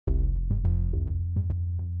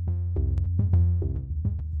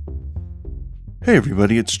Hey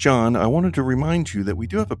everybody, it's John. I wanted to remind you that we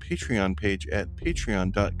do have a Patreon page at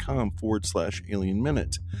patreon.com/Alien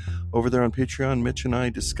Minute. Over there on Patreon, Mitch and I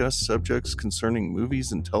discuss subjects concerning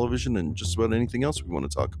movies and television and just about anything else we want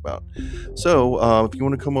to talk about. So if you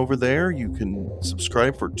want to come over there, you can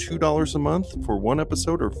subscribe for $2 a month for one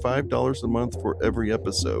episode or $5 a month for every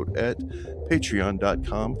episode at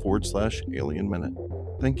patreon.com/Alien Minute.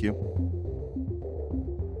 Thank you.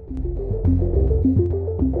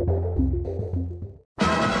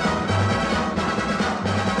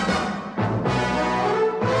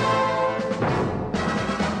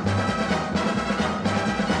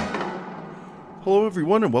 Hello,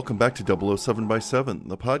 everyone, and welcome back to 007 by 7,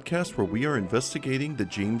 the podcast where we are investigating the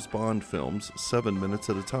James Bond films 7 minutes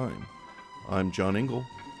at a time. I'm John Ingle.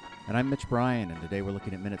 And I'm Mitch Bryan, and today we're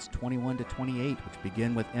looking at minutes 21 to 28, which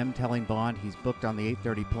begin with M telling Bond he's booked on the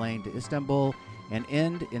 8:30 plane to Istanbul, and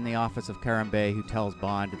end in the office of Karim Bey, who tells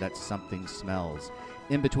Bond that something smells.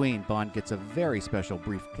 In between, Bond gets a very special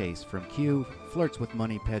briefcase from Q, flirts with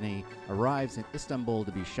Moneypenny, arrives in Istanbul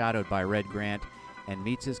to be shadowed by Red Grant, and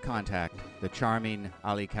meets his contact, the charming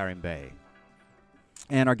Ali Karim Bey.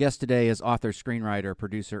 And our guest today is author, screenwriter,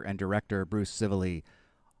 producer, and director Bruce Sibley.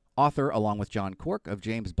 Author, along with John Cork, of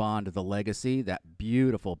James Bond, The Legacy, that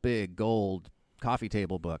beautiful, big, gold coffee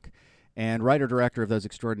table book. And writer-director of those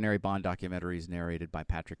extraordinary Bond documentaries narrated by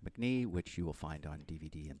Patrick Macnee, which you will find on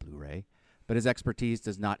DVD and Blu-ray. But his expertise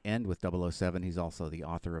does not end with 007. He's also the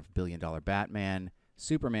author of Billion Dollar Batman,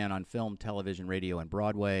 Superman on film, television, radio, and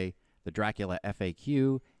Broadway, The Dracula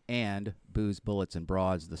FAQ, and Booze, Bullets, and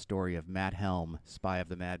Broads, the story of Matt Helm, spy of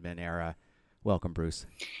the Mad Men era. Welcome, Bruce.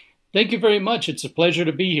 Thank you very much. It's a pleasure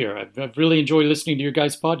to be here. I've really enjoyed listening to your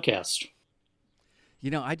guys' podcast. You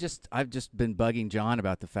know, I've just been bugging John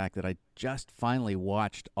about the fact that I just finally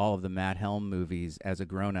watched all of the Matt Helm movies as a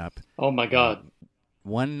grown-up. Oh, my God.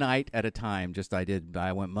 One night at a time.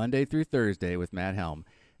 I went Monday through Thursday with Matt Helm,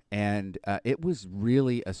 and it was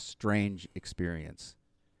really a strange experience.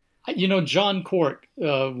 You know, John Cork,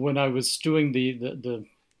 when I was doing the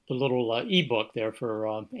little ebook there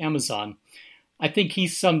for Amazon, I think he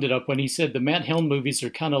summed it up when he said the Matt Helm movies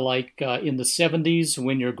are kind of like in the 70s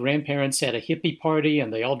when your grandparents had a hippie party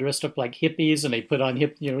and they all dressed up like hippies and they put on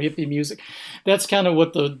hippie music. That's kind of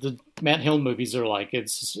what the Matt Helm movies are like.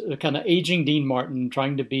 It's kind of aging Dean Martin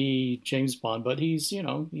trying to be James Bond, but he's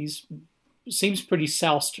seems pretty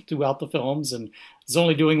soused throughout the films and is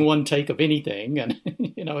only doing one take of anything. And,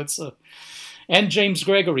 and James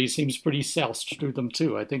Gregory seems pretty soused through them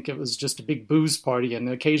too. I think it was just a big booze party and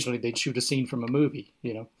occasionally they'd shoot a scene from a movie,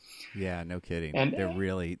 Yeah, no kidding. And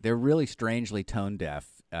they're really strangely tone deaf.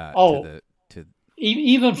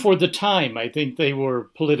 Even for the time, I think they were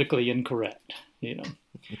politically incorrect,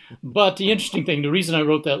 But the interesting thing, the reason I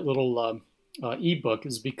wrote that little, ebook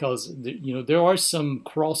is because there are some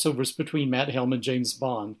crossovers between Matt Helm and James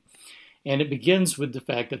Bond, and it begins with the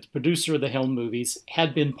fact that the producer of the Helm movies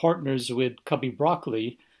had been partners with Cubby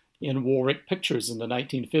Broccoli in Warwick Pictures in the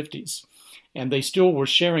 1950s, and they still were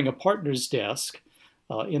sharing a partner's desk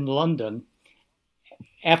in London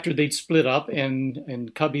after they'd split up,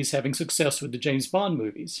 and Cubby's having success with the James Bond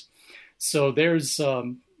movies. So there's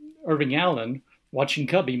Irving Allen watching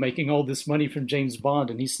Cubby making all this money from James Bond,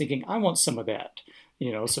 and he's thinking, I want some of that,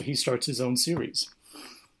 so he starts his own series.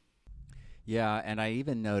 Yeah, and I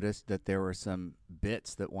even noticed that there were some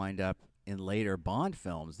bits that wind up in later Bond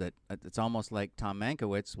films that it's almost like Tom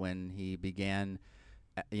Mankiewicz when he began,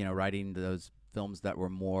 writing those films that were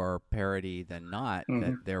more parody than not,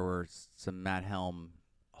 that there were some Matt Helm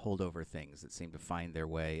holdover things that seemed to find their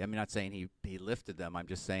way. I'm not saying he lifted them. I'm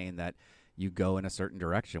just saying that you go in a certain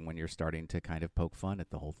direction when you're starting to kind of poke fun at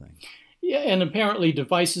the whole thing. Yeah, and apparently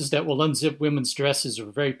devices that will unzip women's dresses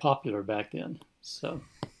were very popular back then. So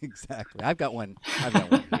exactly. I've got one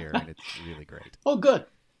here, and it's really great. Oh, good.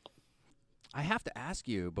 I have to ask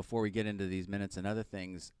you, before we get into these minutes and other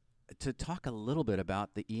things, to talk a little bit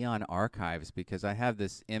about the Eon archives, because I have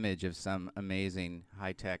this image of some amazing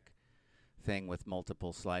high-tech thing with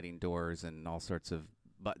multiple sliding doors and all sorts of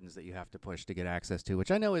buttons that you have to push to get access to,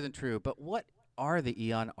 which I know isn't true, but what are the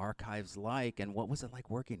Eon archives like, and what was it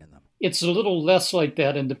like working in them? It's a little less like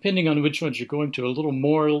that, and depending on which ones you're going to, a little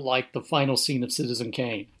more like the final scene of Citizen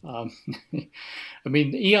Kane.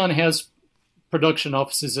 Eon has production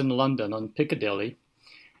offices in London on Piccadilly,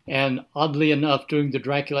 and oddly enough, during the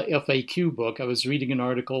Dracula FAQ book, I was reading an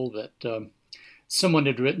article that someone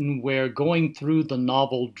had written where, going through the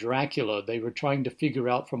novel Dracula, they were trying to figure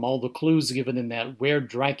out from all the clues given in that where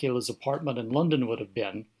Dracula's apartment in London would have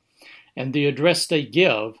been. And the address they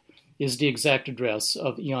give is the exact address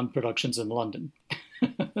of Eon Productions in London.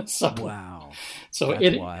 so, Wow. so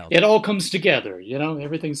That's wild. it all comes together.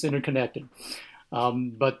 Everything's interconnected.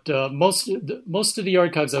 But most of the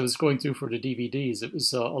archives I was going through for the DVDs, it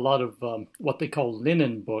was a lot of what they call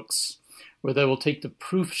linen books, where they will take the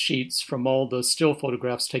proof sheets from all the still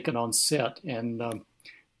photographs taken on set and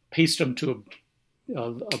paste them to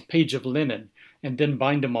a page of linen and then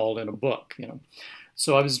bind them all in a book.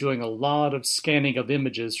 So I was doing a lot of scanning of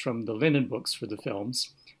images from the linen books for the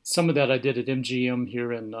films. Some of that I did at MGM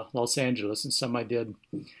here in Los Angeles, and some I did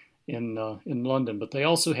in London. But they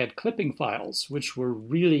also had clipping files, which were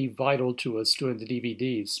really vital to us doing the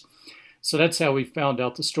DVDs. So that's how we found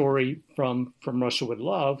out the story from Russia with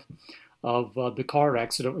Love of the car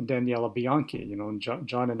accident with Daniela Bianchi. And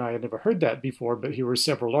John and I had never heard that before, but here were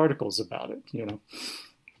several articles about it.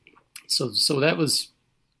 So that was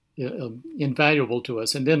invaluable to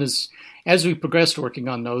us. And then as we progressed working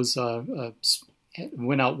on those,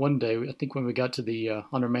 went out one day, I think when we got to the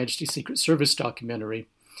On Her Majesty's Secret Service documentary,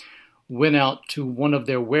 went out to one of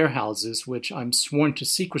their warehouses, which I'm sworn to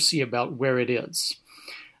secrecy about where it is.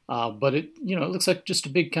 But it looks like just a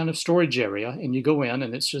big kind of storage area, and you go in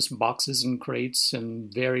and it's just boxes and crates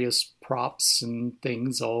and various props and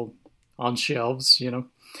things all on shelves.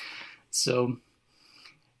 So,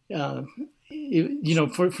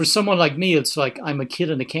 for someone like me, it's like I'm a kid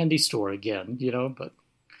in a candy store again, but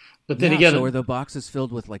then again, so are the boxes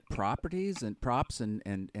filled with like properties and props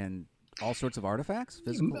and all sorts of artifacts,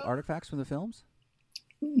 physical artifacts from the films?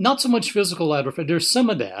 Not so much physical artifact. There's some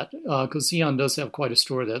of that, because Xeon does have quite a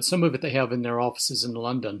store of that. Some of it they have in their offices in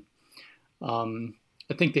London.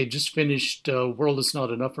 I think they just finished World Is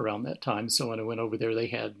Not Enough around that time. So when I went over there, they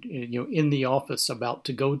had, in the office about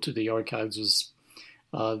to go to the archives was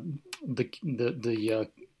the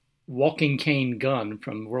walking cane gun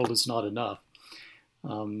from World Is Not Enough,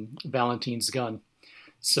 Valentine's gun.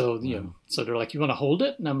 So, so they're like, you want to hold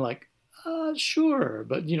it? And I'm like, sure.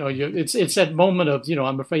 But, it's that moment of,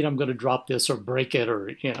 I'm afraid I'm going to drop this or break it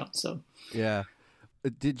or, so. Yeah.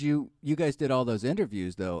 Did you guys did all those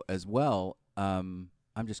interviews though, as well. I'm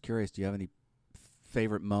just curious, do you have any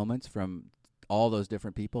favorite moments from all those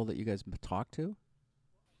different people that you guys talked to?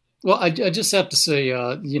 Well, I just have to say,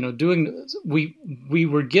 we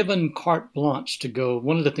were given carte blanche to go.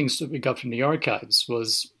 One of the things that we got from the archives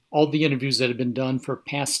was all the interviews that had been done for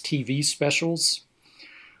past TV specials.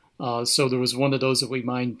 So there was one of those that we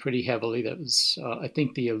mined pretty heavily. That was, I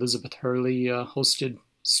think, the Elizabeth Hurley hosted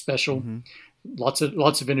special. Mm-hmm. Lots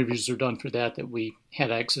of interviews were done for that we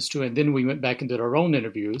had access to, and then we went back and did our own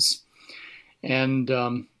interviews. And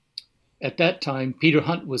at that time, Peter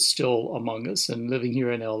Hunt was still among us and living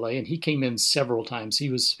here in LA, and he came in several times.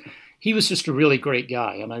 He was just a really great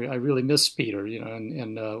guy, and I really miss Peter,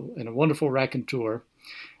 and a wonderful raconteur.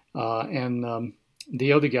 And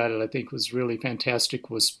the other guy that I think was really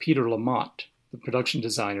fantastic was Peter Lamont, the production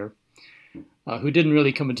designer, who didn't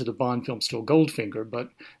really come into the Bond films till Goldfinger,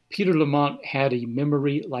 but Peter Lamont had a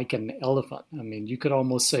memory like an elephant. I mean, you could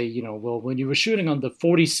almost say, well, when you were shooting on the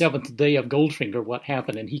 47th day of Goldfinger, what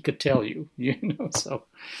happened? And he could tell you, so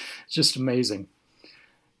it's just amazing.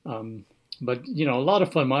 But, a lot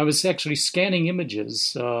of fun. I was actually scanning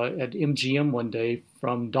images at MGM one day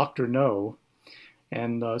from Dr. No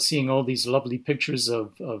and seeing all these lovely pictures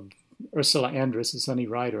of Ursula Andress, the Sunny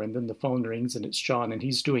Rider, and then the phone rings and it's John, and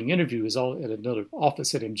he's doing interviews all at another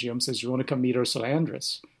office at MGM, says, you want to come meet Ursula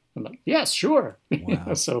Andress? I'm like, yes, sure.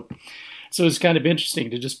 Wow. So it's kind of interesting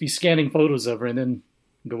to just be scanning photos of her and then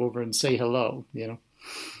go over and say hello,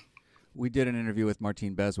 We did an interview with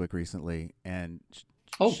Martine Beswick recently, and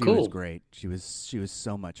she cool. was great. She was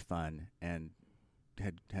so much fun and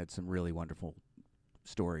had some really wonderful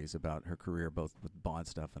stories about her career, both with Bond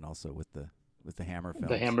stuff and also with the Hammer films.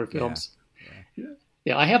 The Hammer films.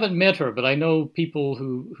 Yeah. I haven't met her, but I know people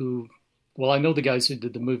who I know the guys who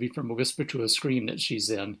did the movie From a Whisper to a Scream that she's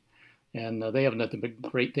in, and they have nothing but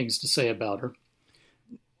great things to say about her.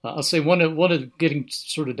 I'll say one of getting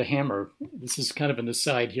sort of to Hammer, this is kind of an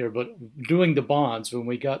aside here, but doing the Bonds, when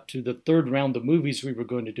we got to the third round of movies we were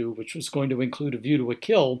going to do, which was going to include A View to a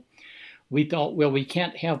Kill, we thought, well, we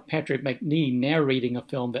can't have Patrick Macnee narrating a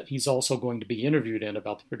film that he's also going to be interviewed in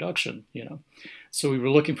about the production, So we were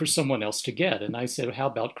looking for someone else to get. And I said, how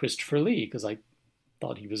about Christopher Lee? Because I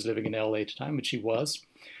thought he was living in LA at the time, which he was.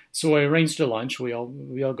 So I arranged a lunch. We all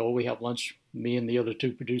go. We have lunch. Me and the other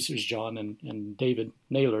two producers, John and David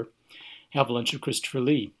Naylor, have lunch with Christopher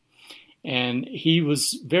Lee. And he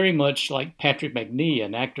was very much like Patrick Macnee,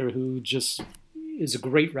 an actor who just is a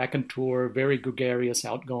great raconteur, very gregarious,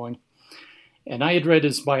 outgoing. And I had read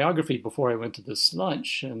his biography before I went to this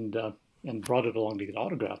lunch and brought it along to get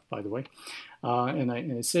autographed, by the way. And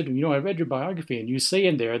I said, I read your biography, and you say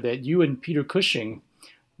in there that you and Peter Cushing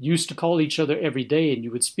used to call each other every day, and you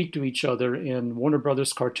would speak to each other in Warner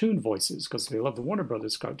Brothers cartoon voices because they love the Warner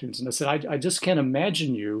Brothers cartoons. And I said, I just can't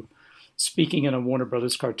imagine you speaking in a Warner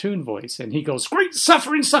Brothers cartoon voice. And he goes, "Great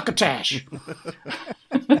suffering succotash."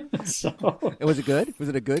 So, was it good? Was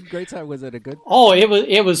it a good Great Time? Was it a good? Oh,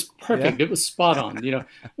 it was perfect. Yeah. It was spot on. I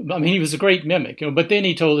mean, he was a great mimic. But then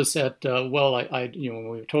he told us that,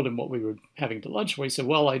 when we told him what we were having to lunch for, he said,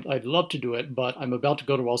 "Well, I'd love to do it, but I'm about to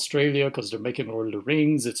go to Australia because they're making Lord of the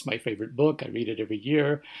Rings. It's my favorite book. I read it every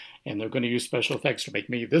year, and they're going to use special effects to make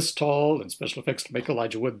me this tall and special effects to make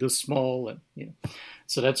Elijah Wood this small." And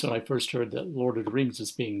so that's when I first heard that Lord of the Rings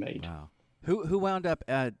was being made. Wow. Who wound up?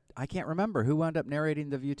 I can't remember who wound up narrating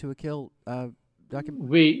the View to a Kill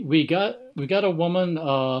documentary. We got a woman.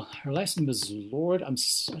 Her last name is Lord. I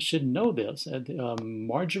should know this.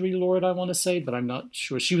 Marjorie Lord, I want to say, but I'm not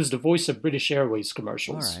sure. She was the voice of British Airways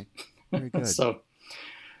commercials. All right, very good.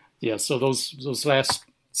 So those last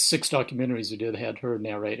 6 documentaries we did had her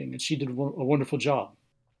narrating, and she did a wonderful job.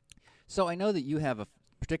 So I know that you have a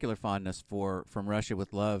particular fondness for From Russia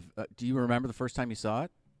with Love. Do you remember the first time you saw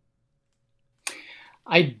it?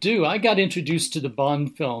 I do. I got introduced to the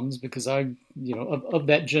Bond films because of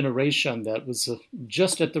that generation that was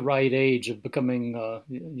just at the right age of becoming,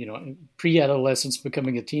 pre-adolescence,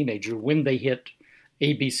 becoming a teenager when they hit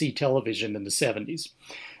ABC television in the 70s.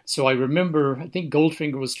 So I remember, I think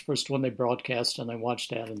Goldfinger was the first one they broadcast, and I watched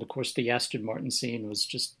that. And of course, the Aston Martin scene was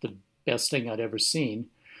just the best thing I'd ever seen.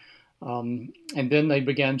 And then they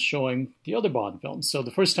began showing the other Bond films. So the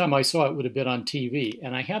first time I saw it would have been on TV.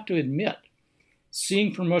 And I have to admit,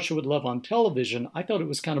 seeing From Russia with Love on television, I thought it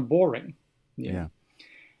was kind of boring. Yeah.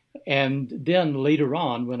 And then later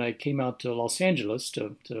on, when I came out to Los Angeles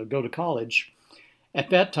to go to college, at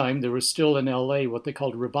that time there were still in LA what they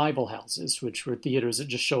called revival houses, which were theaters that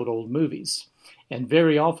just showed old movies. And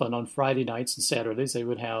very often on Friday nights and Saturdays, they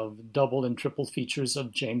would have double and triple features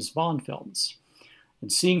of James Bond films.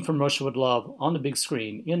 And seeing From Russia with Love on the big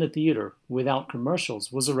screen in a theater without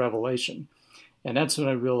commercials was a revelation. And that's when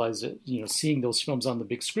I realized that, seeing those films on the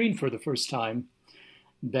big screen for the first time,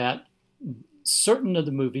 that certain of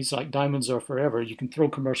the movies, like Diamonds Are Forever, you can throw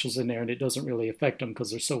commercials in there and it doesn't really affect them because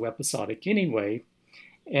they're so episodic anyway.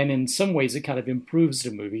 And in some ways, it kind of improves the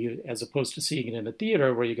movie as opposed to seeing it in a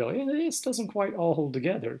theater where you go, this doesn't quite all hold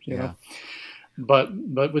together, you know. But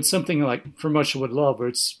with something like From Russia with Love, where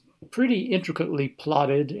it's pretty intricately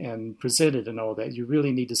plotted and presented and all that, you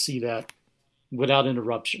really need to see that without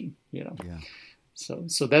interruption, Yeah.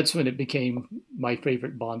 So that's when it became my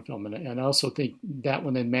favorite Bond film. And I also think that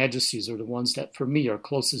one and Majesties are the ones that, for me, are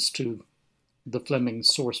closest to the Fleming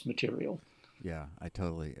source material. Yeah, I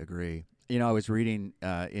totally agree. I was reading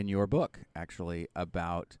in your book, actually,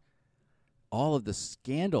 about all of the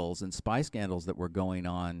scandals and spy scandals that were going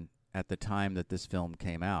on at the time that this film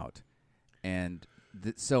came out. And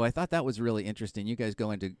so I thought that was really interesting. You guys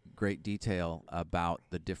go into great detail about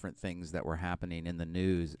the different things that were happening in the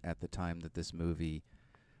news at the time that this movie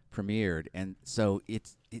premiered, and so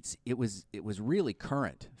it was really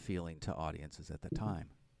current feeling to audiences at the time.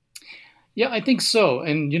 Yeah, I think so.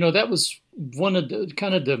 And that was one of the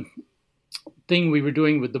kind of the thing we were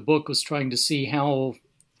doing with the book, was trying to see how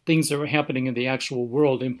things that were happening in the actual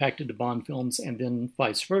world impacted the Bond films, and then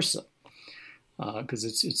vice versa. Because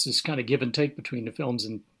it's this kind of give and take between the films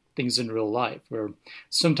and things in real life, where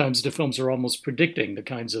sometimes the films are almost predicting the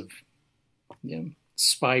kinds of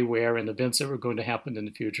spyware and events that were going to happen in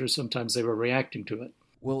the future. Sometimes they were reacting to it.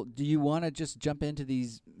 Well, do you want to just jump into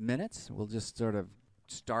these minutes? We'll just sort of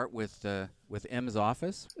start with M's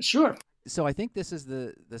office. Sure. So I think this is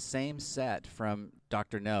the same set from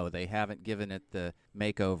Dr. No. They haven't given it the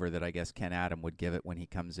makeover that I guess Ken Adam would give it when he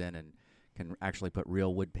comes in and can actually put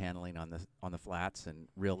real wood paneling on the flats and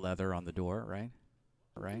real leather on the door, right?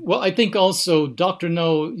 Well, I think also Dr.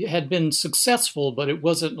 No had been successful, but it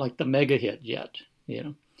wasn't like the mega hit yet,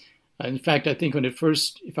 In fact, I think when it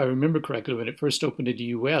first, if I remember correctly, when it first opened in the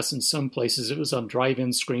U.S., in some places it was on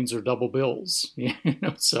drive-in screens or double bills,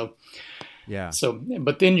 So, yeah. So,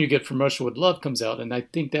 but then you get From Russia with Love comes out, and I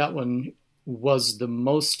think that one was the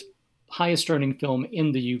most highest earning film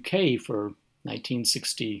in the UK for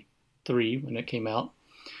 1963 when it came out,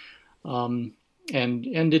 and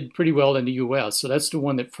did pretty well in the U.S. So that's the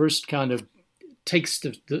one that first kind of takes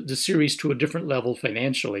the series to a different level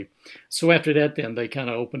financially. So after that, then they kind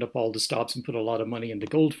of opened up all the stops and put a lot of money into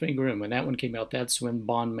Goldfinger. And when that one came out, that's when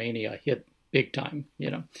Bond Mania hit big time,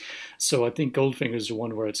 So I think Goldfinger is the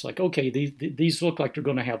one where it's like, okay, these look like they're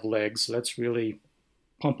going to have legs. So let's really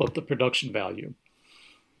pump up the production value.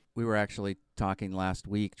 We were actually talking last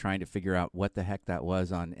week, trying to figure out what the heck that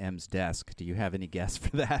was on M's desk. Do you have any guess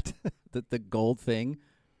for that? The gold thing?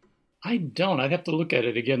 I don't. I'd have to look at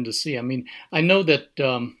it again to see. I mean, I know that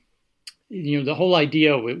the whole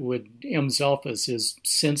idea with M's office is,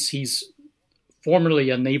 since he's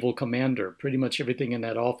formerly a naval commander, pretty much everything in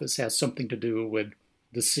that office has something to do with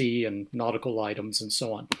the sea and nautical items and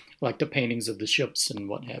so on, like the paintings of the ships and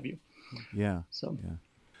what have you. Yeah. So, yeah.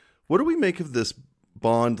 What do we make of this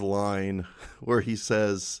Bond line where he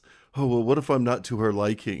says, "Oh, well, what if I'm not to her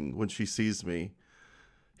liking when she sees me?"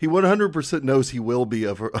 He 100% knows he will be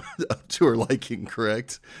of her, to her liking,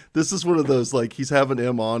 correct? This is one of those, like, he's having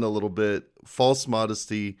M on a little bit, false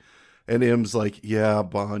modesty, and M's like, "Yeah,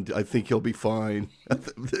 Bond, I think he'll be fine."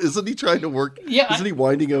 Isn't he trying to work? Yeah, Isn't he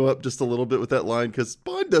winding him up just a little bit with that line? Because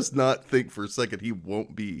Bond does not think for a second he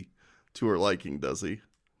won't be to her liking, does he?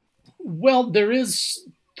 well, there is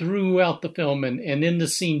throughout the film and in the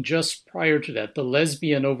scene just prior to that, the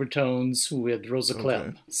lesbian overtones with Rosa Klebb.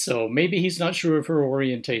 Okay. So maybe he's not sure of her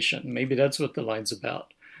orientation. Maybe that's what the line's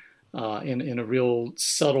about. In a real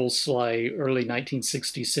subtle, sly, early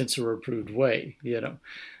 1960s censor-approved way,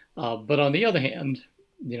 But on the other hand,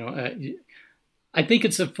 I think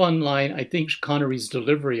it's a fun line. I think Connery's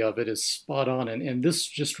delivery of it is spot on. And this,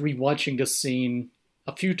 just rewatching this scene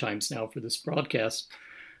a few times now for this broadcast,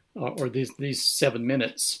 or these 7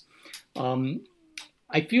 minutes,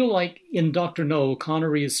 I feel like in Dr. No,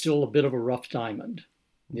 Connery is still a bit of a rough diamond.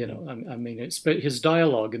 I mean, his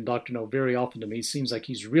dialogue in Dr. No very often to me seems like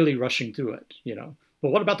he's really rushing through it, But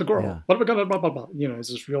what about the girl? Yeah. What about blah, blah, blah? It's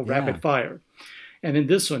just real rapid fire. And in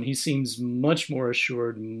this one, he seems much more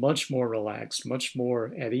assured, much more relaxed, much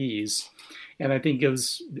more at ease. And I think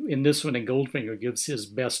in this one, in Goldfinger, gives his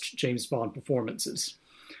best James Bond performances.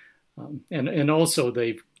 And also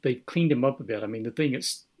they've cleaned him up a bit. I mean, the thing that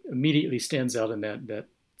immediately stands out in that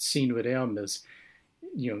scene with M is,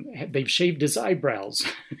 they've shaved his eyebrows.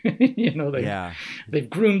 They've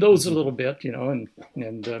groomed those a little bit,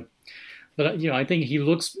 but I think he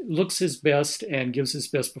looks his best and gives his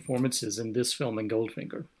best performances in this film and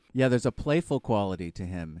Goldfinger. Yeah, there's a playful quality to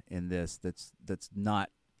him in this that's not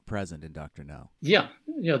present in Dr. No. Yeah,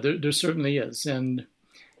 there certainly is. And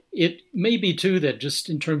it may be, too, that just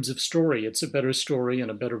in terms of story, it's a better story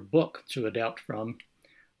and a better book to adapt from.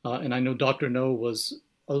 And I know Dr. No was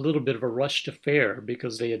a little bit of a rushed affair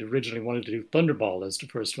because they had originally wanted to do Thunderball as the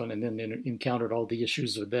first one and then encountered all the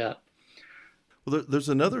issues with that. Well, there's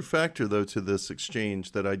another factor, though, to this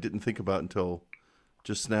exchange that I didn't think about until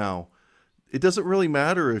just now. It doesn't really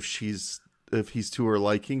matter if he's to her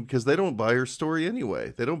liking, because they don't buy her story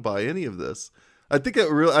anyway. They don't buy any of this. I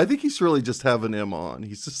think he's really just having him on.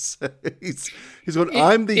 He's just he's going,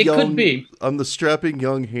 I'm the strapping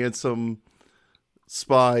young handsome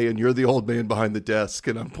spy, and you're the old man behind the desk,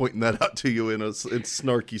 and I'm pointing that out to you in a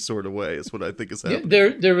snarky sort of way, is what I think is happening.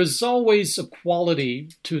 There is always a quality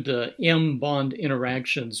to the M Bond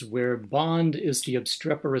interactions where Bond is the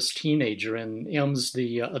obstreperous teenager and M's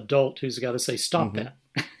the adult who's got to say, stop that.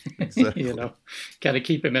 Exactly. Got to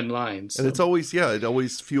keep him in line. So. And it's always, it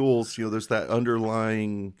always fuels, there's that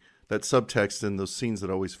underlying, that subtext in those scenes that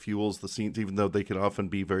always fuels the scenes, even though they can often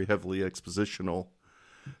be very heavily expositional.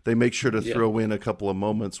 They make sure to throw in a couple of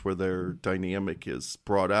moments where their dynamic is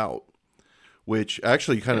brought out, which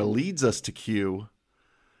actually kind of leads us to Q,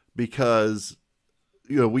 because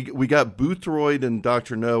we got Boothroyd and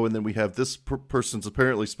Dr. No, and then we have this person's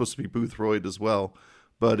apparently supposed to be Boothroyd as well,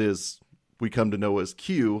 but we come to know as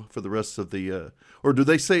Q for the rest of the or do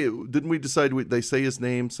they say, didn't we decide they say his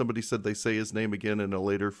name? Somebody said they say his name again in a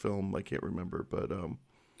later film. I can't remember, but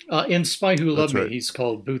in Spy Who Loved Me, right. He's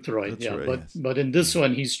called Boothroyd. That's yeah, right. But in this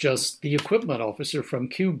one, he's just the equipment officer from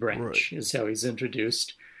Q Branch, Right. is how he's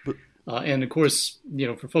introduced. But- And of course,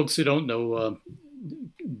 for folks who don't know,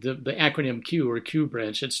 the acronym Q, or Q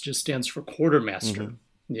Branch, it just stands for quartermaster.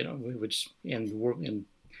 Which in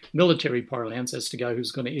military parlance, that's the guy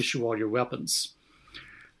who's going to issue all your weapons.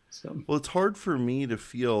 So. Well, it's hard for me to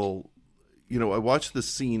feel, I watched this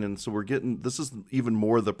scene, and so this is even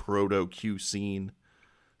more the proto Q scene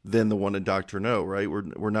than the one in Dr. No, right?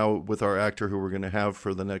 We're now with our actor who we're going to have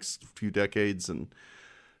for the next few decades, and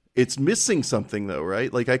it's missing something, though,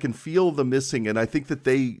 right? Like, I can feel the missing, and I think that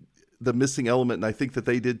the missing element, and I think that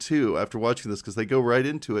they did too after watching this, because they go right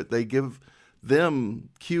into it. They give them,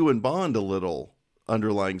 Q and Bond, a little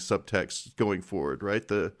underlying subtext going forward, right?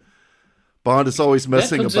 The Bond is always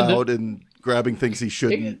messing about and grabbing things he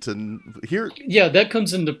shouldn't, and here, that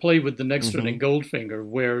comes into play with the next one in Goldfinger,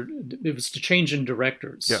 where it was the change in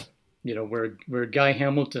directors. Where Guy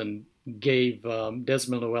Hamilton gave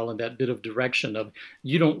Desmond Llewellyn that bit of direction of,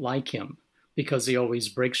 you don't like him, because he always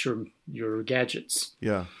breaks your gadgets.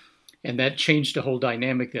 Yeah. And that changed the whole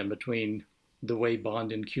dynamic then between the way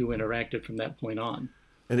Bond and Q interacted from that point on.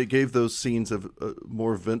 And it gave those scenes a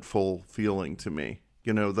more vengeful feeling to me.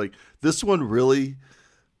 You know, like this one really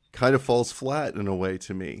kind of falls flat in a way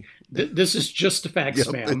to me. This is just the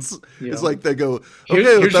facts, man. It's like they go, Here's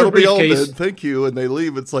okay, that'll your be all briefcase. then. Thank you. And they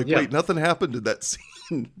leave. It's like, wait, nothing happened in that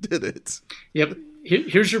scene, did it? Yep.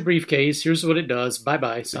 Here's your briefcase. Here's what it does.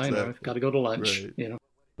 Bye-bye. Sign Exactly. off. Got to go to lunch. Right. You know.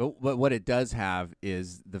 But what it does have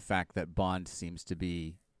is the fact that Bond seems to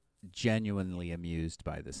be genuinely amused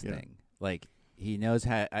by this thing. Like, he knows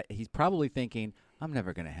how. He's probably thinking, I'm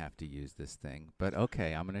never going to have to use this thing, but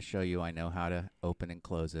okay, I'm going to show you I know how to open and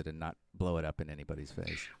close it and not blow it up in anybody's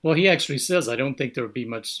face. Well, he actually says, I don't think there'll be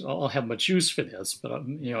much, I'll have much use for this, but,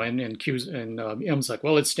 and Q's, and M's like,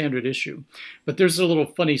 well, it's standard issue. But there's a little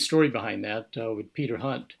funny story behind that with Peter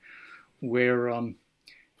Hunt, where,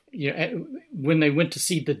 when they went to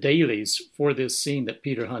see the dailies for this scene that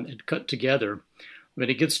Peter Hunt had cut together,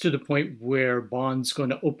 when it gets to the point where Bond's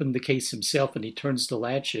going to open the case himself and he turns the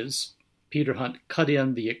latches, Peter Hunt cut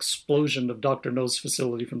in the explosion of Dr. No's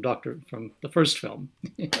facility from the first film.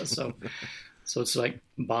 So it's like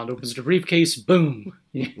Bond opens the briefcase, boom.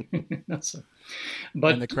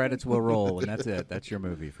 But and the credits will roll, and that's it. That's your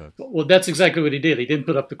movie, folks. Well, that's exactly what he did. He didn't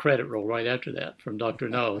put up the credit roll right after that from Dr.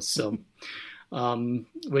 No. So,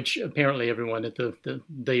 which apparently everyone at the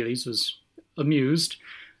dailies was amused.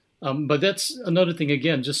 But that's another thing,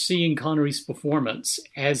 again, just seeing Connery's performance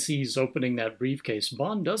as he's opening that briefcase.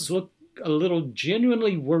 Bond does look a little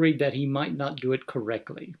genuinely worried that he might not do it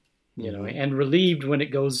correctly, and relieved when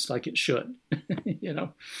it goes like it should,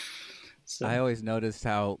 So. I always noticed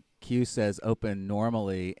how Q says open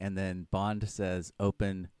normally, and then Bond says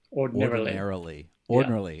open ordinarily.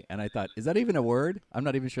 And I thought, is that even a word? I'm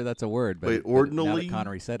not even sure that's a word. But wait, ordinarily? Now that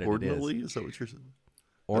Connery said it, ordinarily? it is. Is that what you're saying?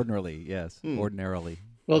 Ordinarily, yes. Ordinarily.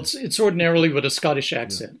 Well, it's ordinarily with a Scottish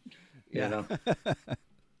accent. Yeah.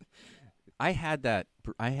 I had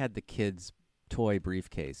the kid's toy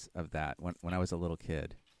briefcase of that when I was a little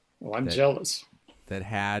kid. Well, I'm jealous. That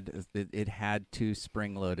had it had two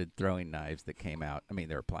spring-loaded throwing knives that came out. I mean,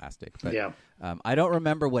 they were plastic, but I don't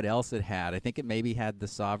remember what else it had. I think it maybe had the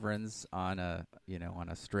sovereigns on a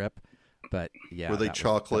strip, but yeah. Were they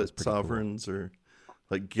chocolate sovereigns cool. or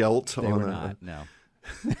like Gelt? They were not. No.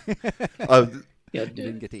 You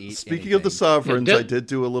didn't get to eat. Speaking of the sovereigns, I did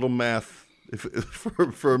do a little math.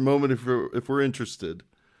 For a moment, if we're interested.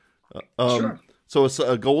 Sure. So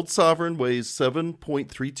a gold sovereign weighs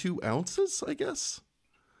 7.32 ounces, I guess.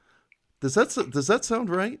 Does that sound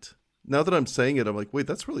right? Now that I'm saying it, I'm like, wait,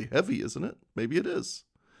 that's really heavy, isn't it? Maybe it is.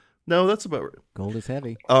 No, that's about right. Gold is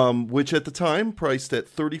heavy. Which at the time priced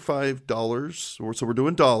at $35, so we're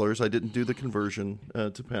doing dollars. I didn't do the conversion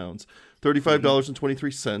to pounds.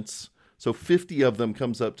 $35.23. So 50 of them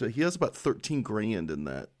comes up to, he has about 13 grand in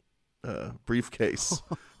that briefcase.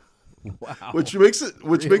 Wow. Which makes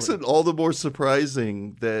it all the more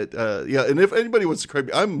surprising that and if anybody wants to correct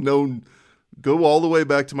me, I'm known, go all the way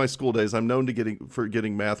back to my school days, I'm known to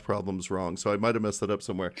getting math problems wrong, so I might have messed that up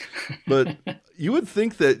somewhere. But you would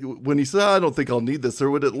think that when he said, I don't think I'll need this, there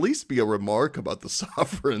would at least be a remark about the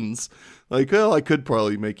sovereigns. Like, well, I could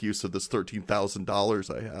probably make use of this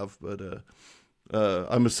 $13,000 I have, but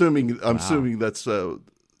I'm assuming that's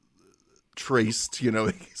traced. He's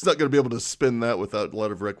not going to be able to spend that without a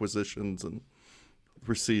lot of requisitions and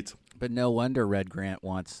receipts. But no wonder Red Grant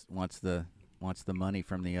wants the money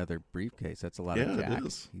from the other briefcase. That's a lot of jack. It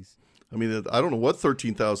is. I mean, I don't know what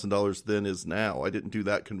 $13,000 then is now. I didn't do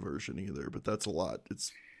that conversion either, but that's a lot.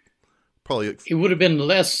 It's probably it would have been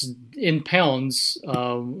less in pounds.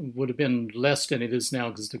 Would have been less than it is now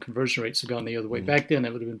because the conversion rates have gone the other way. Back then,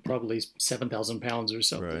 it would have been probably 7,000 pounds or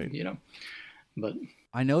something. Right. But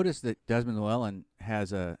I noticed that Desmond Llewellyn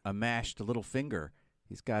has a mashed little finger.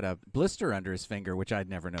 He's got a blister under his finger, which I'd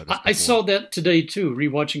never noticed before. I saw that today too,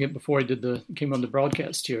 rewatching it before I came on the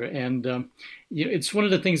broadcast here, and it's one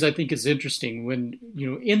of the things I think is interesting when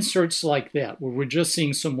inserts like that, where we're just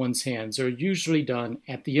seeing someone's hands, are usually done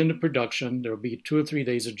at the end of production. There'll be 2 or 3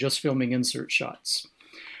 days of just filming insert shots,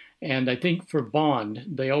 and I think for Bond,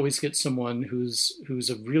 they always get someone who's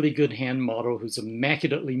a really good hand model, who's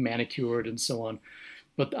immaculately manicured, and so on.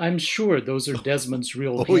 But I'm sure those are Desmond's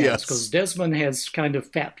real hands, because Desmond has kind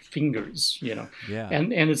of fat fingers, Yeah.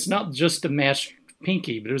 And it's not just a mashed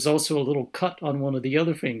pinky, but there's also a little cut on one of the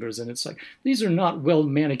other fingers. And it's like, these are not well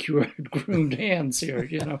manicured, groomed hands here,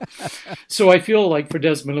 you know. So I feel like for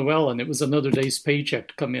Desmond Llewellyn, it was another day's paycheck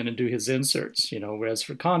to come in and do his inserts, you know, whereas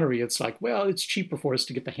for Connery, it's like, well, it's cheaper for us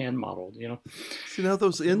to get the hand modeled, you know. See, now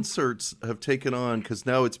those inserts have taken on, because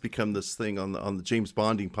now it's become this thing on the James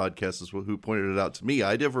Bonding podcast, is who pointed it out to me.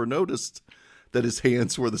 I never noticed that his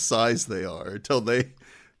hands were the size they are until they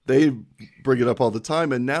bring it up all the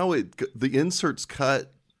time, and now the inserts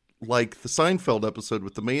cut like the Seinfeld episode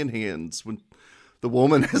with the man hands when the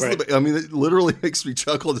woman has. Right. I mean, it literally makes me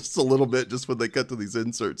chuckle just a little bit just when they cut to these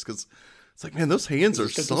inserts, because it's like, man, those hands are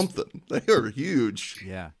something. They are huge.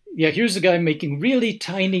 Yeah. Yeah, here's a guy making really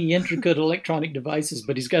tiny, intricate electronic devices,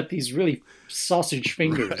 but he's got these really sausage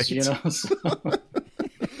fingers, right. You know. So.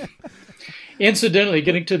 Incidentally,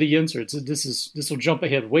 getting to the inserts, this will jump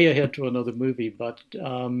way ahead to another movie, but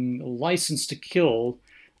License to Kill,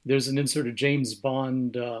 there's an insert of James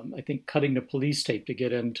Bond, I think, cutting the police tape to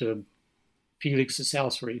get into Felix's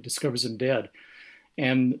house where he discovers him dead.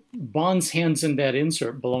 And Bond's hands in that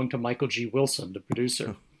insert belong to Michael G. Wilson, the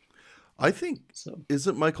producer. I think,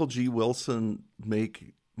 isn't Michael G. Wilson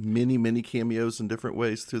make many, many cameos in different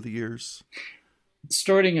ways through the years?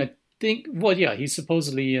 Starting at he's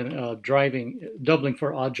supposedly doubling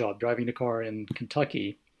for Odd Job, driving the car in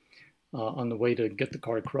Kentucky on the way to get the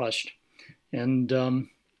car crushed. And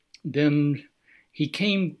then he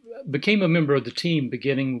became a member of the team,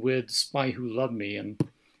 beginning with Spy Who Loved Me. And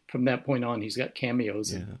from that point on, he's got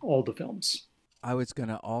cameos in all the films. I was going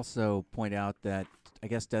to also point out that I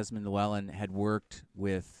guess Desmond Llewellyn had worked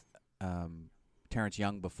with Terrence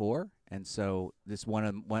Young before, and so this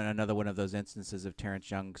another one of those instances of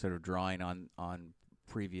Terrence Young sort of drawing on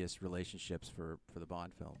previous relationships for the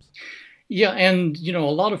Bond films. Yeah, and you know,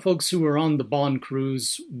 a lot of folks who were on the Bond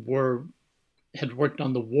crews had worked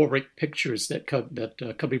on the Warwick pictures that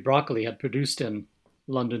Cubby Broccoli had produced in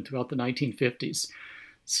London throughout the 1950s.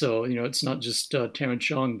 So, you know, it's not just Terrence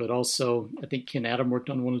Young, but also I think Ken Adam worked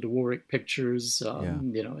on one of the Warwick pictures,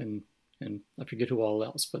 you know, and I forget who all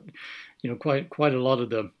else, but, you know, quite a lot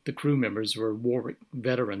of the crew members were Warwick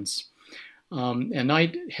veterans. And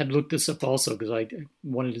I had looked this up also because I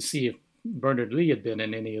wanted to see if Bernard Lee had been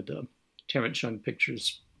in any of the Terrence Young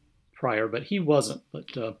pictures prior, but he wasn't.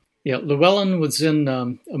 But Llewellyn was in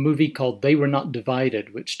a movie called They Were Not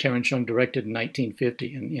Divided, which Terrence Young directed in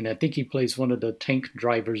 1950. And I think he plays one of the tank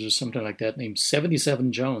drivers or something like that, named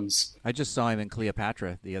 77 Jones. I just saw him in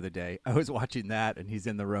Cleopatra the other day. I was watching that, and he's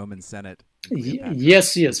in the Roman Senate.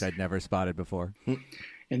 Yes, he is. Which I'd never spotted before.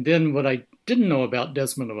 And then what I didn't know about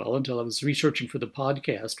Desmond Llewellyn until I was researching for the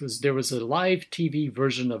podcast was there was a live TV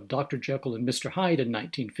version of Dr. Jekyll and Mr. Hyde in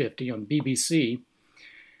 1950 on BBC,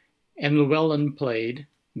 and Llewellyn played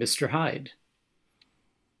Mr. Hyde.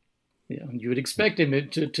 Yeah, you would expect him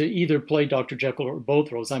to either play Dr. Jekyll or both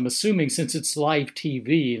roles. I'm assuming since it's live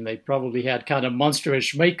TV and they probably had kind of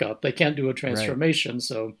monsterish makeup, they can't do a transformation.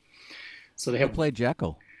 Right. So they have played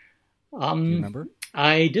Jekyll. Do you remember?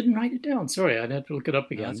 I didn't write it down. Sorry, I'd have to look it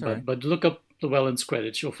up again. No, right. But look up Llewellyn's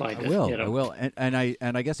credits, you'll find it. I will. And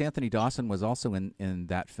I guess Anthony Dawson was also in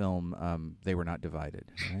that film. They Were Not Divided.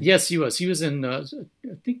 Right? Yes, he was. He was in I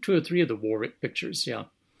think 2 or 3 of the Warwick pictures. Yeah.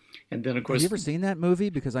 And then, of course, have you ever seen that movie?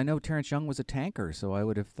 Because I know Terrence Young was a tanker, so I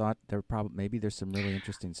would have thought maybe there's some really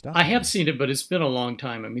interesting stuff. I have seen it, but it's been a long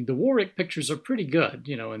time. I mean, the Warwick pictures are pretty good,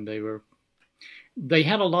 you know, and they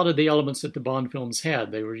had a lot of the elements that the Bond films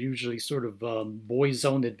had. They were usually sort of boys'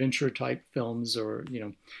 own adventure type films, or, you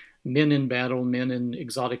know, men in battle, men in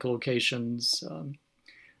exotic locations,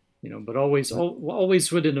 you know, but always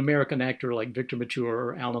with an American actor like Victor Mature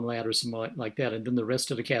or Alan Ladd or something like that. And then the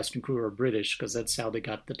rest of the cast and crew are British because that's how they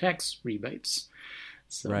got the tax rebates.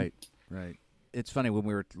 So. Right. It's funny, when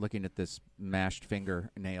we were looking at this mashed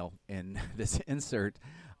fingernail in this insert,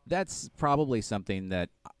 that's probably something that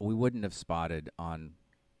we wouldn't have spotted on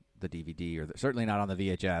the DVD, or certainly not on the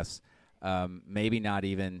VHS, maybe not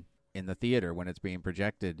even in the theater when it's being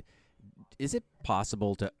projected. Is it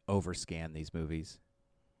possible to overscan these movies?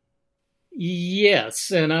 Yes,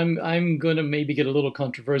 and I'm going to maybe get a little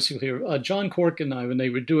controversial here. John Cork and I, when they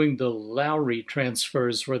were doing the Lowry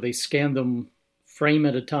transfers, where they scanned them frame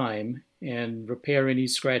at a time and repair any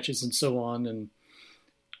scratches and so on, and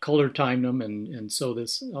color time them, and so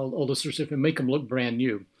this all this sort of stuff, and make them look brand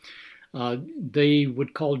new. They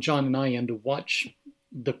would call John and I in to watch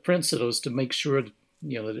the prints of those to make sure,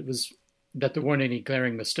 you know, that there weren't any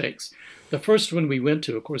glaring mistakes. The first one we went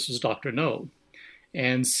to, of course, was Dr. No.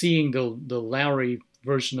 And seeing the Lowry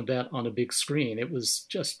version of that on a big screen, it was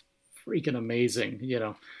just freaking amazing, you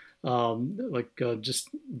know. just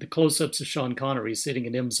the close-ups of Sean Connery sitting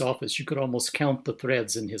in M's office. You could almost count the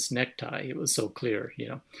threads in his necktie. It was so clear,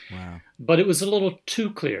 Wow. But it was a little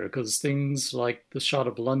too clear because things like the shot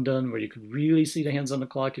of London, where you could really see the hands on the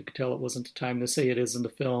clock, you could tell it wasn't the time they say it is in the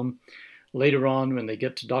film. Later on, when they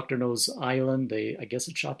get to Dr. No's island, I guess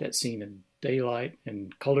it shot that scene in daylight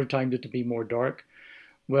and color timed it to be more dark.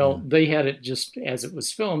 Well, they had it just as it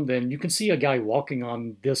was filmed, and you can see a guy walking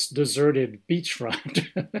on this deserted beachfront,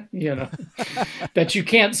 that you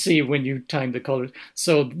can't see when you time the colors.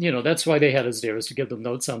 So, that's why they had us there, is to give them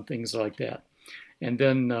notes on things like that. And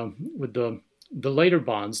then with the later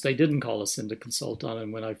Bonds, they didn't call us in to consult on.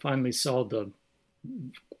 And when I finally saw the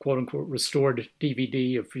quote-unquote restored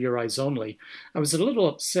DVD of For Your Eyes Only, I was a little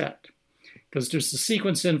upset because there's the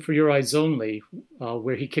sequence in For Your Eyes Only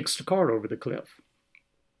where he kicks the car over the cliff.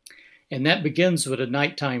 And that begins with a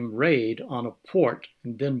nighttime raid on a port.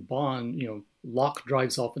 And then Bond, Locke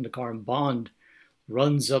drives off in the car and Bond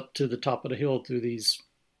runs up to the top of the hill through these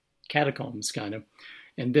catacombs, kind of,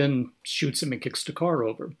 and then shoots him and kicks the car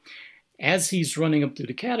over. As he's running up through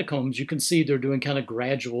the catacombs, you can see they're doing kind of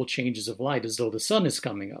gradual changes of light as though the sun is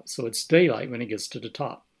coming up. So it's daylight when he gets to the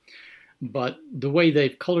top. But the way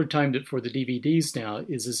they've color timed it for the DVDs now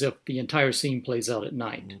is as if the entire scene plays out at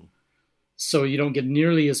night. Mm. So you don't get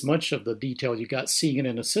nearly as much of the detail you got seeing it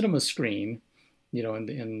in a cinema screen, in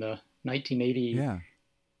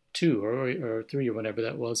 1982 or 3 or whenever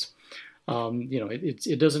that was.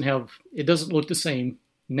 It doesn't look the same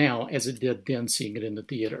now as it did then seeing it in the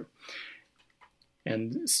theater.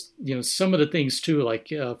 And, some of the things too,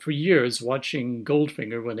 like for years watching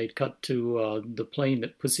Goldfinger when they'd cut to the plane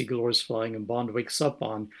that Pussy Galore's flying and Bond wakes up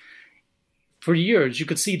on, for years you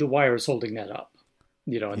could see the wires holding that up.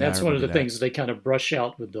 And that's one of the things they kind of brush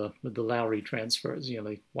out with the Lowry transfers.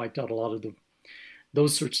 They wiped out a lot of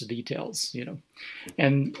those sorts of details.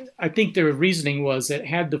 And I think their reasoning was that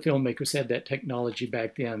had the filmmakers had that technology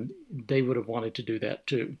back then, they would have wanted to do that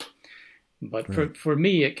too. But right. for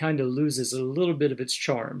me, it kind of loses a little bit of its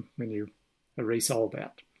charm when you erase all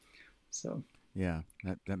that. So yeah,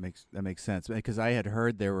 that makes sense, because I had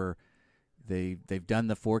heard they've done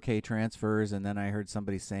the 4K transfers, and then I heard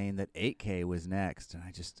somebody saying that 8K was next, and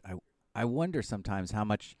I wonder sometimes how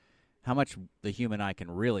much the human eye can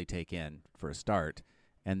really take in for a start,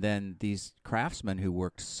 and then these craftsmen who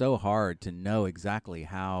worked so hard to know exactly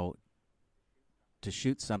how to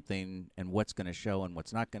shoot something and what's going to show and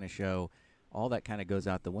what's not going to show, all that kind of goes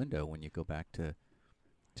out the window when you go back to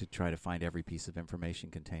try to find every piece of information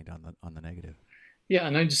contained on the negative. Yeah,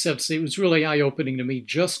 and I just have to say, it was really eye-opening to me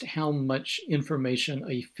just how much information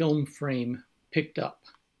a film frame picked up,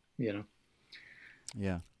 Yeah.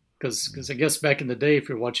 Because I guess back in the day, if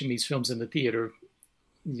you're watching these films in the theater,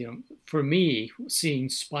 for me, seeing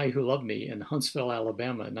Spy Who Loved Me in Huntsville,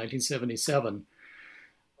 Alabama in 1977,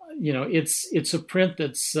 it's a print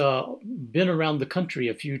that's been around the country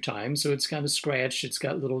a few times, so it's kind of scratched. It's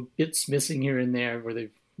got little bits missing here and there where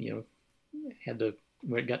they've,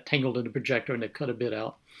 where it got tangled in the projector and they cut a bit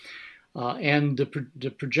out. And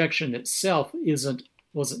the projection itself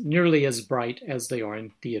wasn't nearly as bright as they are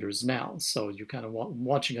in theaters now. So you're kind of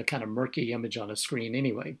watching a kind of murky image on a screen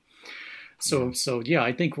anyway. So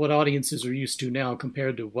I think what audiences are used to now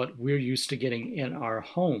compared to what we're used to getting in our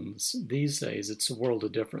homes these days, it's a world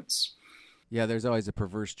of difference. Yeah, there's always a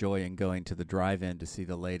perverse joy in going to the drive-in to see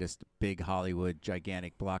the latest big Hollywood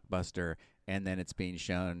gigantic blockbuster, and then it's being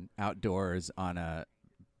shown outdoors on a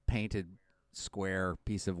painted square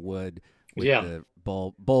piece of wood with the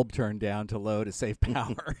bulb turned down to low to save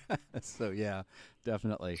power. So yeah,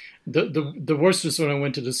 definitely. The worst was when I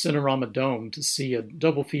went to the Cinerama Dome to see a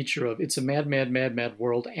double feature of It's a Mad, Mad, Mad, Mad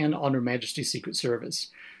World and On Her Majesty's Secret Service.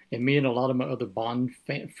 And me and a lot of my other Bond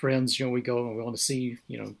friends, we go and we want to see,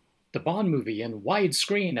 the Bond movie in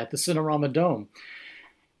widescreen at the Cinerama Dome.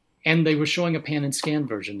 And they were showing a pan and scan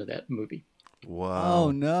version of that movie. Wow.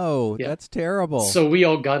 Oh, no. Yeah. That's terrible. So we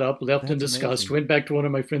all got up, left and discussed, amazing. Went back to one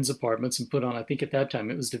of my friends' apartments and put on, I think at that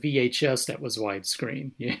time, it was the VHS that was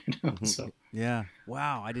widescreen. So yeah.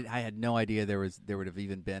 Wow. I had no idea there would have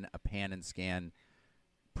even been a pan and scan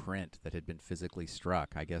print that had been physically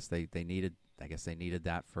struck. I guess they needed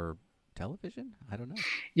that for television. I don't know.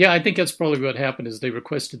 Yeah, I think that's probably what happened is they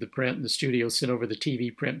requested the print and the studio sent over the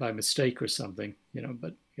TV print by mistake or something,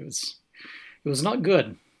 but it was not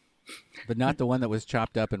good. But not the one that was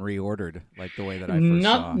chopped up and reordered, like the way that I first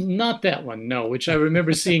saw. Not that one, no, which I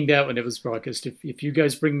remember seeing that when it was broadcast. If you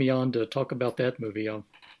guys bring me on to talk about that movie, I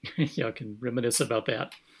can reminisce about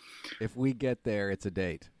that. If we get there, it's a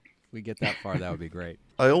date. If we get that far, that would be great.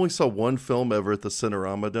 I only saw one film ever at the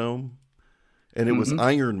Cinerama Dome, and it was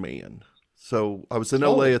Iron Man. So I was in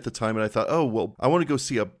Oh, LA at the time, and I thought, oh, well, I want to go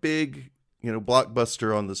see a big,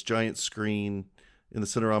 blockbuster on this giant screen in the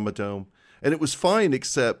Cinerama Dome. And it was fine,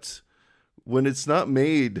 except when it's not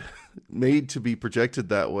made to be projected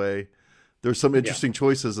that way, there's some interesting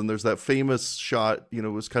choices. And there's that famous shot, it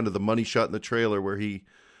was kind of the money shot in the trailer where he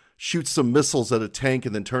shoots some missiles at a tank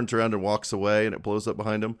and then turns around and walks away and it blows up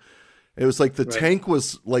behind him. It was like the tank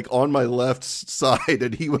was like on my left side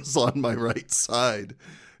and he was on my right side.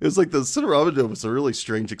 It was like the Cinerama Dome was a really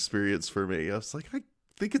strange experience for me. I was like, I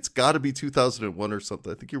think it's got to be 2001 or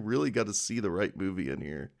something. I think you really got to see the right movie in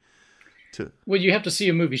here. Well, you have to see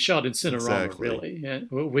a movie shot in Cinerama, Exactly. really,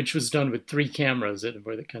 which was done with 3 cameras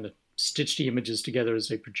where they kind of stitched the images together as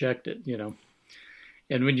they projected,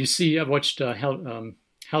 And when you see, I watched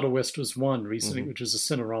How to West Was Won recently, which was a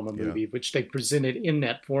Cinerama movie, which they presented in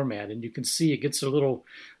that format, and you can see it gets a little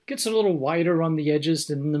wider on the edges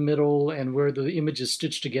than in the middle, and where the image is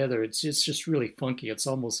stitched together, it's just really funky. It's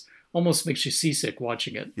almost makes you seasick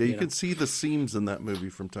watching it. Yeah, you can see the seams in that movie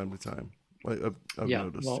from time to time. I've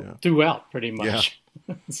noticed. Well, throughout pretty much.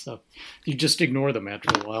 Yeah. So you just ignore them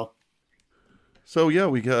after a while. So yeah,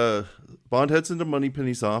 we Bond heads into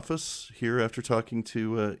Moneypenny's office here after talking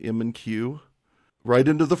to M and Q. Right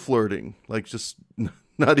into the flirting, like just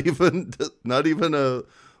not even a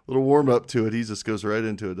little warm up to it. He just goes right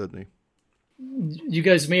into it, doesn't he? You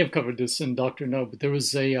guys may have covered this in Dr. No, but there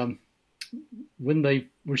was when they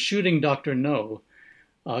were shooting Dr. No,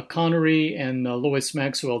 Connery and Lois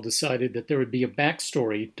Maxwell decided that there would be a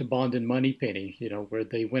backstory to Bond and Moneypenny, where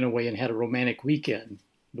they went away and had a romantic weekend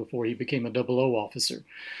before he became a 00 officer.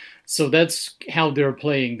 So that's how they're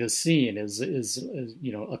playing this scene is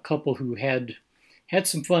a couple who had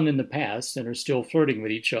some fun in the past and are still flirting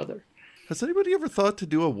with each other. Has anybody ever thought to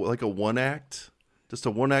do a one act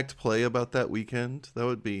play about that weekend? That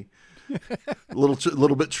would be a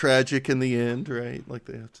little bit tragic in the end, right? Like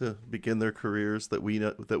they have to begin their careers that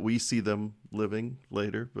we see them living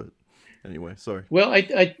later. But anyway, sorry. Well,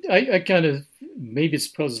 I kind of, maybe it's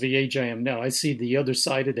because of the age I am now, I see the other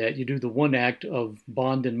side of that. You do the one act of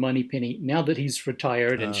Bond and Moneypenny now that he's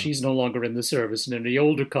retired and she's no longer in the service, and then the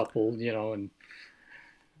older couple, and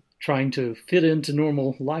trying to fit into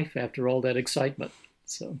normal life after all that excitement.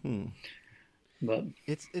 So, but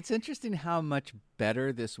it's interesting how much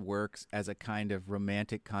better this works as a kind of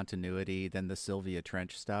romantic continuity than the Sylvia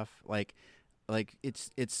Trench stuff. Like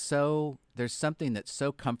it's so, there's something that's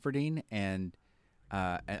so comforting, and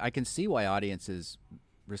I can see why audiences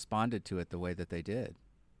responded to it the way that they did.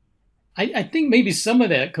 I think maybe some of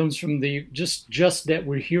that comes from the just that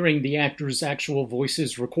we're hearing the actors' actual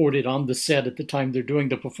voices recorded on the set at the time they're doing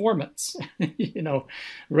the performance,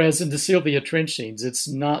 whereas in the Sylvia Trench scenes, it's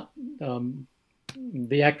not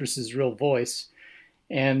the actress's real voice.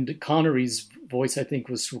 And Connery's voice, I think,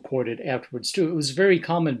 was recorded afterwards, too. It was very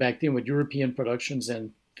common back then with European productions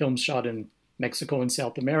and films shot in Mexico and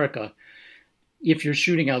South America. If you're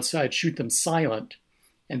shooting outside, shoot them silent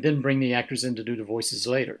and then bring the actors in to do the voices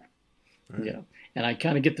later. Right. And I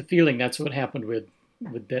kind of get the feeling that's what happened with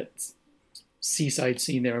that seaside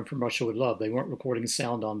scene there in From Russia with Love. They weren't recording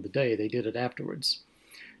sound on the day. They did it afterwards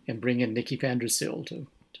and bring in Nikki van der Zyl to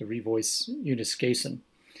revoice Eunice Gayson.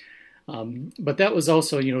 But that was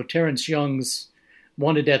also, Terrence Young's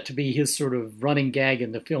wanted that to be his sort of running gag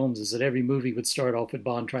in the films, is that every movie would start off with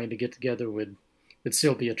Bond trying to get together with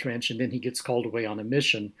Sylvia Trench, and then he gets called away on a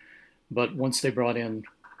mission. But once they brought in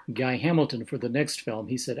Guy Hamilton for the next film,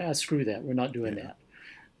 he said, screw that, we're not doing that.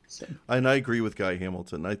 So. And I agree with Guy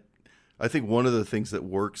Hamilton. I think one of the things that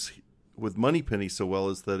works with Moneypenny so well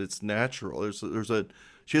is that it's natural.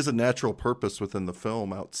 She has a natural purpose within the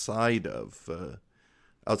film outside of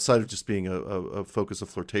just being a focus of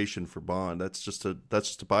flirtation for Bond. That's just a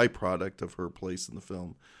byproduct of her place in the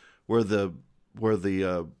film, where the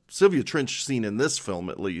Sylvia Trench scene in this film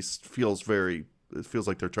at least feels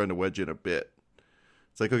like they're trying to wedge in a bit.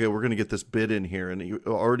 It's like, okay, we're going to get this bit in here, and you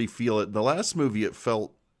already feel it. In the last movie, it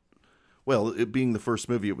felt, well, it being the first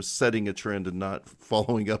movie, it was setting a trend and not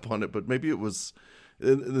following up on it. But maybe it was,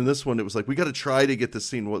 in this one, it was like, we got to try to get the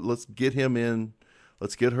scene. Let's get him in,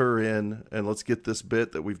 let's get her in, and let's get this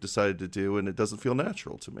bit that we've decided to do, and it doesn't feel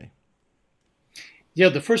natural to me. Yeah,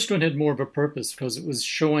 the first one had more of a purpose because it was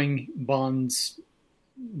showing Bond's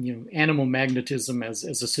animal magnetism as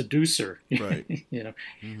a seducer, right?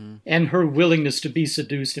 Mm-hmm. And her willingness to be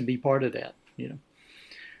seduced and be part of that,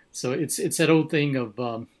 So it's that old thing of,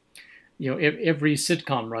 every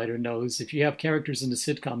sitcom writer knows if you have characters in a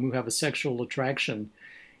sitcom who have a sexual attraction,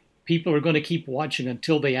 people are going to keep watching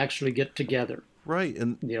until they actually get together. Right.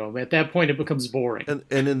 And At that point, it becomes boring. and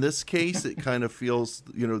in this case, it kind of feels,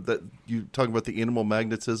 that you talk about the animal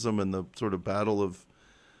magnetism and the sort of battle of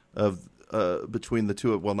between the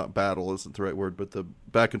two. Well, not battle isn't the right word, but the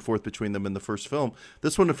back and forth between them in the first film.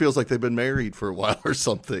 This one, it feels like they've been married for a while or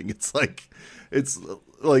something. It's like,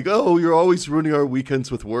 oh, you're always ruining our weekends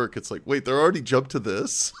with work. It's like, wait, they're already jumped to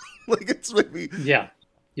this. Like, it's maybe. Yeah.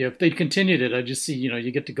 Yeah, if they'd continued it, I just see, you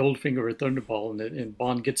get to Goldfinger or Thunderball, and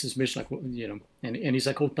Bond gets his mission, and he's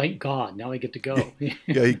like, oh, thank God, now I get to go.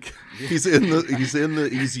 Yeah, he's in the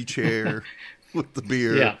easy chair with the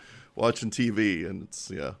beer, watching TV, and it's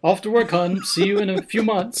off to work, hon. See you in a few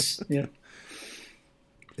months. Yeah.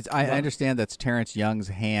 I understand that's Terrence Young's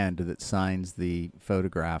hand that signs the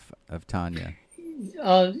photograph of Tanya.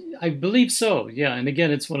 I believe so. Yeah, and again,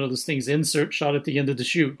 it's one of those things. Insert shot at the end of the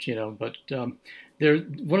shoot, but.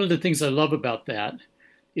 One of the things I love about that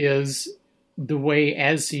is the way,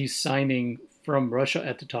 as he's signing from Russia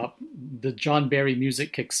at the top, the John Barry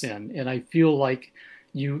music kicks in, and I feel like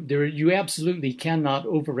you absolutely cannot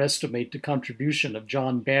overestimate the contribution of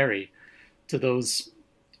John Barry to those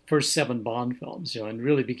first 7 Bond films, and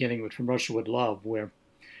really beginning with From Russia with Love, where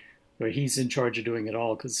he's in charge of doing it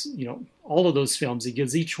all, because all of those films, he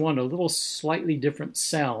gives each one a little slightly different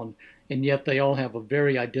sound. And yet they all have a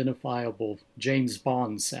very identifiable James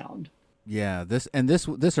Bond sound. Yeah,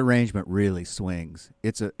 this arrangement really swings.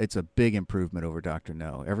 It's a big improvement over Dr.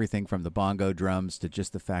 No. Everything from the bongo drums to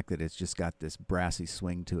just the fact that it's just got this brassy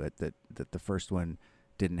swing to it that the first one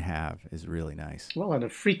didn't have is really nice. Well, and a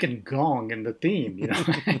freaking gong in the theme,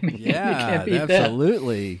 I mean, yeah,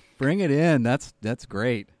 absolutely. That. Bring it in. That's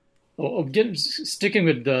great. Sticking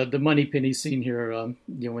with the Moneypenny scene here,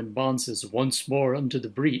 when Bond says, "Once more unto the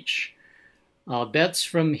breach." That's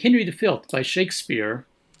from Henry V by Shakespeare,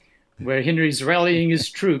 where Henry's rallying his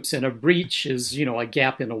troops, and a breach is, a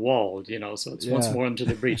gap in a wall, so it's once more into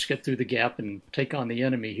the breach, get through the gap and take on the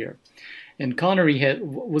enemy here. And Connery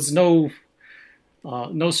was no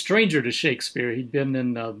stranger to Shakespeare. He'd been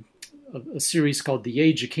in a series called The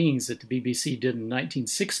Age of Kings that the BBC did in the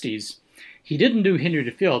 1960s. He didn't do Henry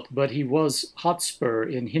V, but he was Hotspur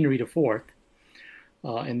in Henry IV.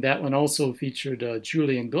 And that one also featured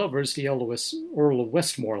Julian Glover as the Earl of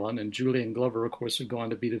Westmoreland, and Julian Glover, of course, would go on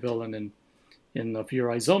to be the villain in For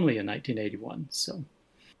Your Eyes Only in 1981. So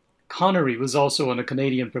Connery was also in a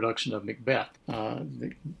Canadian production of Macbeth, I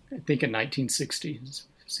think in 1960,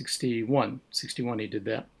 61 he did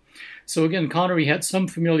that. So again, Connery had some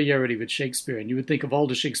familiarity with Shakespeare, and you would think of all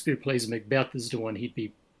the Shakespeare plays, Macbeth is the one he'd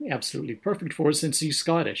be absolutely perfect for, since he's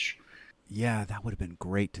Scottish. Yeah, that would have been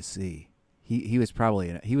great to see. He was probably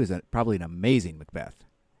an amazing Macbeth.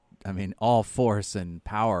 I mean, all force and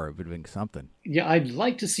power would have been something. Yeah, I'd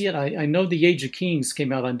like to see it. I know The Age of Kings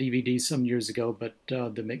came out on DVD some years ago, but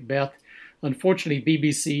the Macbeth, unfortunately,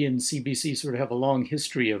 BBC and CBC sort of have a long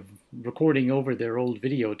history of recording over their old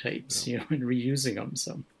videotapes, and reusing them.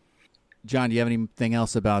 So, John, do you have anything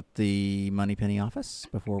else about the Moneypenny office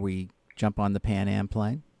before we jump on the Pan Am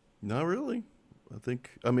plane? Not really. I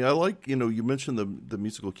like, you mentioned the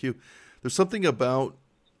musical cue. There's something about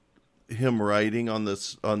him writing on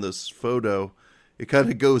this photo. It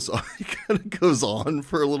kind of goes on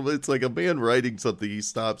for a little bit. It's like a man writing something. He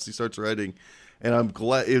stops, he starts writing, and I'm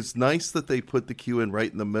glad. It's nice that they put the cue in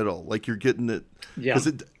right in the middle. Like you're getting it. Yeah.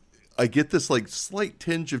 Because I get this like slight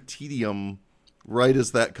tinge of tedium right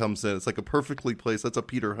as that comes in. It's like a perfectly placed. That's a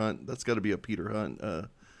Peter Hunt. That's got to be a Peter Hunt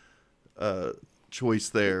choice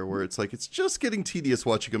there, where it's like it's just getting tedious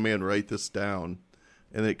watching a man write this down.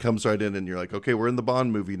 And it comes right in, and you're like, okay, we're in the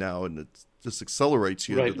Bond movie now, and it just accelerates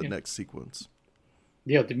you into the next sequence.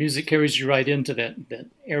 Yeah, the music carries you right into that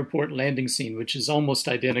airport landing scene, which is almost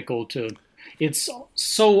identical to... It's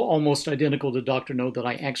so almost identical to Dr. No that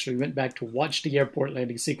I actually went back to watch the airport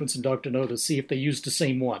landing sequence in Dr. No to see if they used the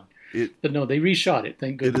same one. But no, they reshot it,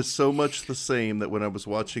 thank goodness. It is so much the same that when I was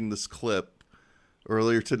watching this clip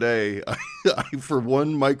earlier today, I for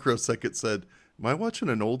one microsecond said, am I watching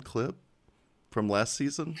an old clip from last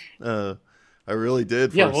season? I really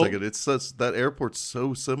did for a second. It's that airport's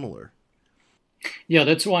so similar. Yeah,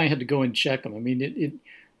 that's why I had to go and check them. I mean,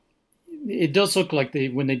 it does look like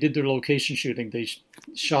when they did their location shooting, they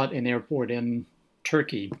shot an airport in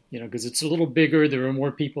Turkey, because it's a little bigger. There are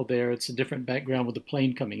more people there. It's a different background with the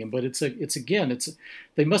plane coming in, but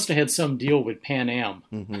they must have had some deal with Pan Am,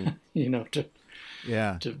 to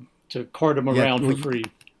cart them around for free.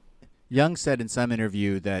 Young said in some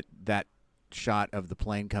interview that shot of the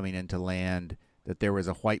plane coming into land, that there was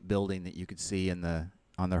a white building that you could see on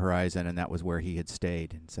the horizon, and that was where he had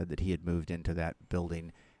stayed, and said that he had moved into that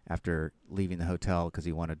building after leaving the hotel because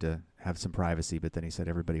he wanted to have some privacy, but then he said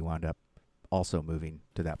everybody wound up also moving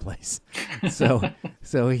to that place. So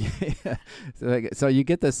so so you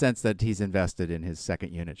get the sense that he's invested in his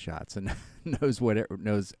second unit shots and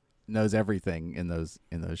knows everything in those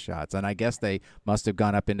shots. And I guess they must have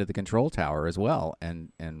gone up into the control tower as well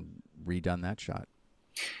and redone that shot.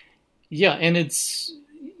 Yeah, and it's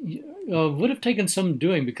would have taken some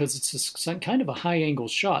doing because it's kind of a high angle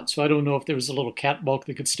shot. So I don't know if there was a little catwalk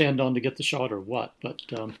they could stand on to get the shot or what. But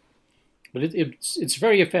it's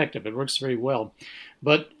very effective. It works very well.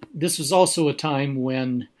 But this was also a time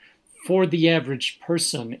when, for the average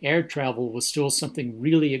person, air travel was still something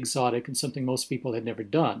really exotic and something most people had never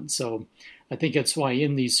done. So I think that's why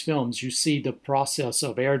in these films you see the process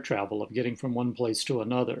of air travel, of getting from one place to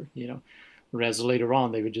another, whereas later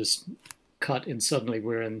on they would just cut and suddenly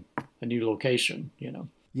we're in a new location,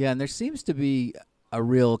 Yeah, and there seems to be a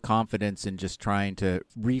real confidence in just trying to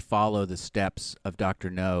refollow the steps of Dr.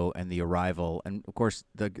 No and the arrival. And of course,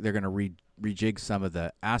 they're going to rejig some of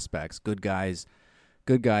the aspects. Good guys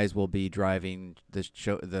will be driving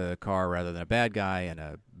the car rather than a bad guy, and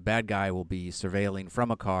a bad guy will be surveilling from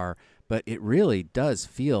a car. But it really does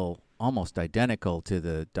feel almost identical to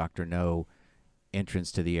the Dr. No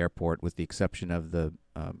entrance to the airport, with the exception of the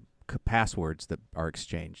passwords that are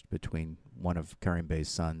exchanged between one of Karim Bey's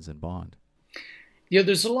sons and Bond. Yeah,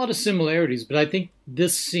 there's a lot of similarities, but I think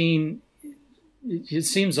this scene, it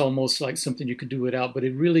seems almost like something you could do without, but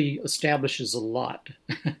it really establishes a lot,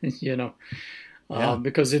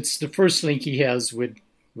 because it's the first link he has with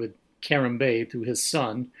Karim Bey through his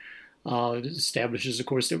son. It establishes, of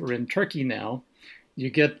course, that we're in Turkey now. You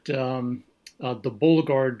get the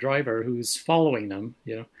Bolgar driver who's following them,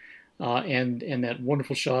 and that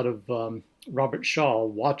wonderful shot of Robert Shaw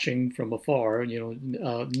watching from afar,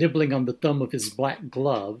 nibbling on the thumb of his black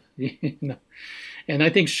glove. And I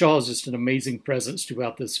think Shaw is just an amazing presence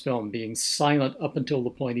throughout this film, being silent up until the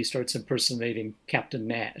point he starts impersonating Captain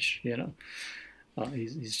Nash.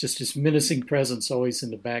 He's just this menacing presence always in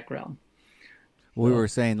the background. We were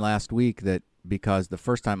saying last week that because the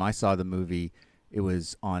first time I saw the movie, it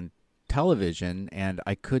was on television, and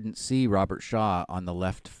I couldn't see Robert Shaw on the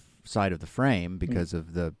left side of the frame because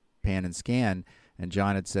of the pan and scan. And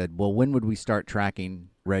John had said, well, when would we start tracking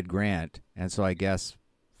Red Grant? And so I guess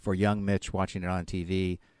for young Mitch watching it on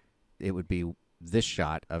TV, it would be this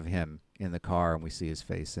shot of him in the car, and we see his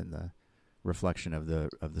face in the reflection of the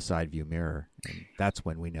side view mirror. And that's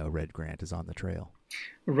when we know Red Grant is on the trail.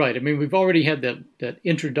 Right. I mean, we've already had that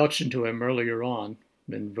introduction to him earlier on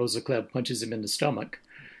when Rosa Klebb punches him in the stomach.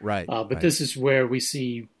 Right. But right. This is where we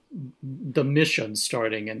see the mission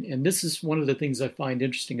starting. And this is one of the things I find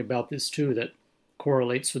interesting about this, too, that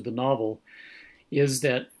correlates with the novel, is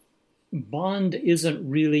that Bond isn't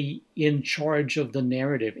really in charge of the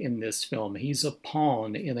narrative in this film. He's a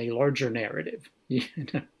pawn in a larger narrative,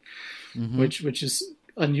 which is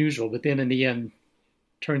unusual. But then in the end,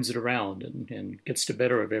 turns it around and gets the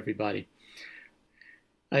better of everybody.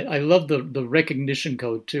 I love the recognition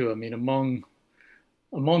code, too. I mean, among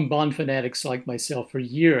Bond fanatics like myself, for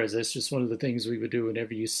years, that's just one of the things we would do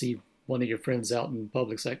whenever you see one of your friends out in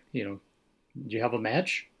public. It's like, do you have a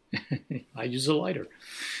match? I use a lighter.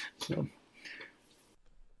 So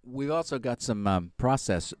we've also got some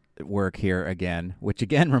process work here again, which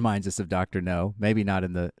again reminds us of Dr. No, maybe not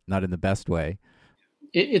in the best way.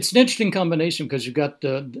 It's an interesting combination because you've got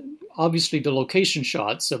obviously the location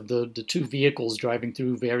shots of the two vehicles driving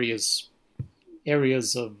through various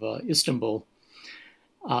areas of Istanbul.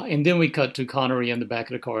 And then we cut to Connery in the back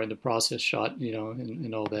of the car in the process shot,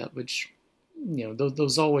 and all that, which,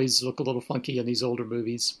 those always look a little funky in these older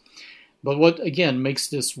movies. But what, again, makes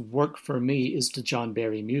this work for me is the John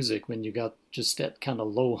Barry music, when you got just that kind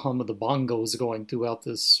of low hum of the bongos going throughout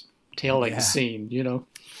this tailing scene,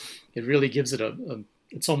 It really gives it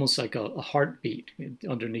it's almost like a heartbeat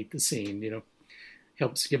underneath the scene,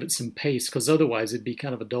 helps give it some pace, because otherwise it'd be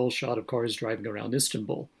kind of a dull shot of cars driving around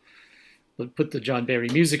Istanbul. But put the John Barry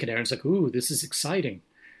music in there, and it's like, ooh, this is exciting.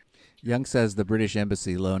 Young says the British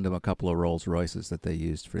Embassy loaned him a couple of Rolls Royces that they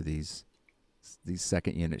used for these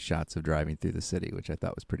second unit shots of driving through the city, which I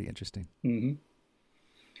thought was pretty interesting. Mm-hmm.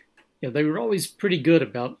 Yeah, they were always pretty good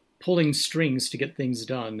about pulling strings to get things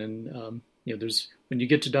done. And, there's, when you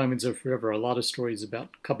get to Diamonds Are Forever, a lot of stories about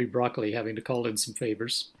Cubby Broccoli having to call in some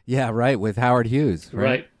favors. Yeah, right, with Howard Hughes.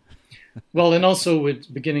 Right. Well, and also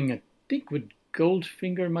with beginning, I think with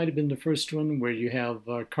Goldfinger might have been the first one, where you have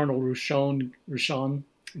Colonel Ruchon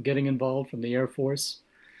getting involved from the Air Force.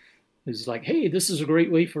 It's like, hey, this is a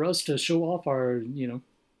great way for us to show off our,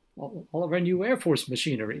 all of our new Air Force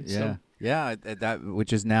machinery. Yeah, so. Yeah, that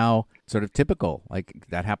which is now sort of typical. Like,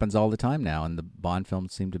 that happens all the time now, and the Bond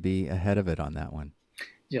films seem to be ahead of it on that one.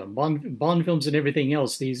 Bond films and everything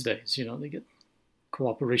else these days, they get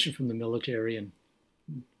cooperation from the military and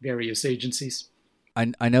various agencies.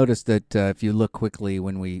 I noticed that if you look quickly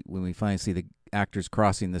when we finally see the actors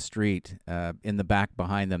crossing the street, in the back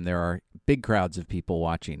behind them there are big crowds of people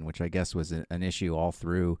watching, which I guess was an issue all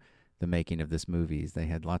through the making of this movie. They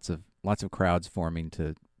had lots of crowds forming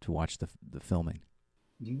to watch the filming.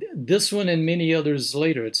 This one and many others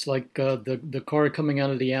later, it's like the car coming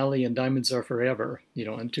out of the alley in Diamonds Are Forever,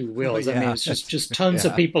 on two wheels. Yeah, I mean, it's just tons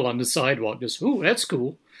of people on the sidewalk. Just, ooh, that's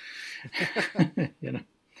cool.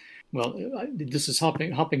 Well, this is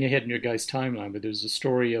hopping ahead in your guys' timeline, but there's a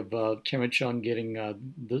story of Terrence Young getting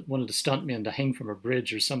one of the stuntmen to hang from a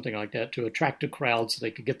bridge or something like that to attract a crowd so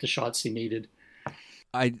they could get the shots he needed.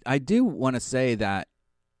 I do want to say that,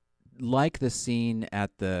 like the scene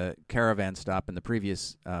at the caravan stop in the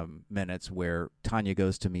previous minutes where Tanya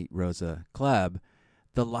goes to meet Rosa Klebb,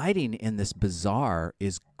 the lighting in this bazaar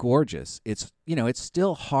is gorgeous. It's it's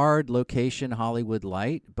still hard location Hollywood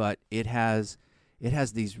light, but it has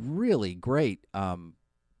these really great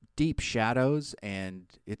deep shadows, and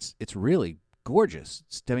it's really gorgeous.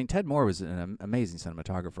 I mean, Ted Moore was an amazing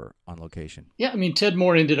cinematographer on location. Yeah, I mean, Ted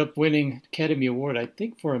Moore ended up winning Academy Award, I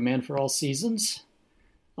think, for A Man for All Seasons.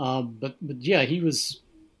 But yeah, he was,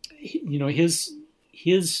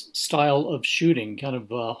 his style of shooting, kind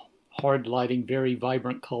of hard lighting, very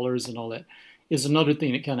vibrant colors and all that, is another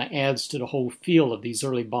thing that kind of adds to the whole feel of these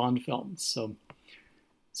early Bond films. So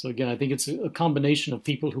again, I think it's a combination of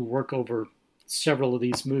people who work over several of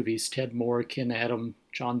these movies: Ted Moore, Ken Adam,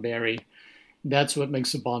 John Barry. That's what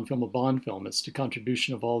makes a Bond film a Bond film. It's the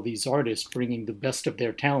contribution of all these artists bringing the best of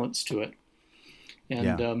their talents to it.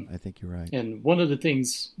 And, I think you're right. And one of the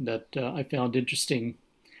things that I found interesting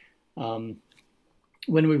when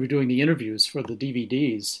we were doing the interviews for the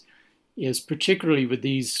DVDs is, particularly with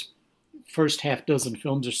these first half dozen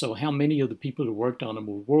films or so, how many of the people who worked on them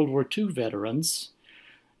were World War II veterans,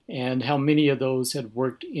 and how many of those had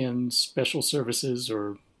worked in special services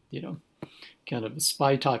or, kind of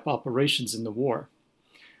spy type operations in the war.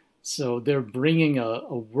 So they're bringing a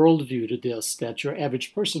worldview to this that your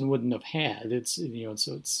average person wouldn't have had. So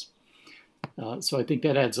I think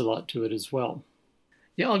that adds a lot to it as well.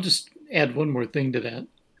 Yeah, I'll just add one more thing to that.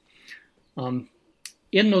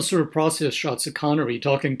 In those sort of process shots of Connery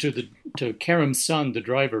talking to Karam's son, the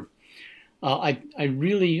driver, I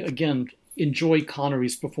really, again, enjoy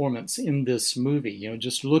Connery's performance in this movie.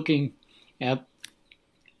 Just looking at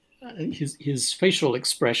his facial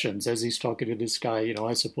expressions as he's talking to this guy.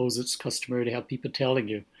 I suppose it's customary to have people telling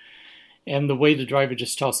you. And the way the driver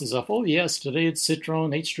just tosses off, oh yes, today it's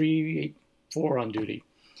Citroen H384 on duty.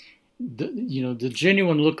 The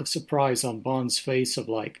genuine look of surprise on Bond's face of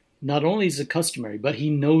like, not only is it customary, but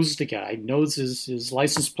he knows the guy, knows his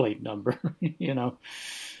license plate number,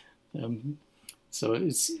 So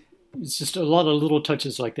it's just a lot of little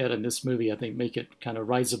touches like that in this movie, I think, make it kind of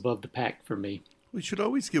rise above the pack for me. We should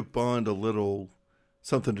always give Bond a little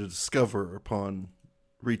something to discover upon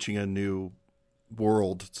reaching a new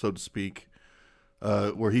world, so to speak,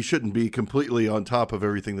 where he shouldn't be completely on top of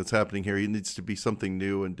everything that's happening here. He needs to be something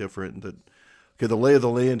new and different. That, okay, the lay of the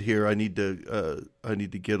land here, I need to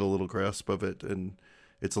get a little grasp of it, and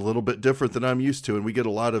it's a little bit different than I'm used to, and we get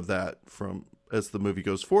a lot of that from as the movie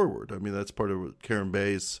goes forward. I mean, that's part of what Kerim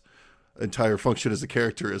Bey's entire function as a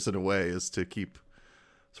character is, in a way, is to keep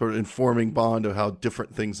sort of informing Bond of how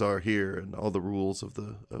different things are here and all the rules of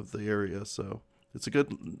the area. So it's a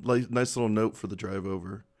good, nice little note for the drive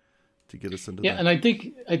over to get us into that. Yeah, and I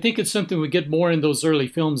think it's something we get more in those early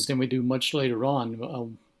films than we do much later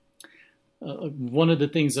on. One of the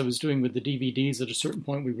things I was doing with the DVDs, at a certain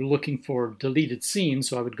point, we were looking for deleted scenes,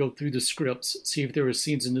 so I would go through the scripts, see if there were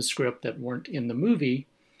scenes in the script that weren't in the movie,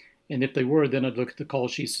 and if they were, then I'd look at the call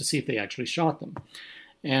sheets to see if they actually shot them.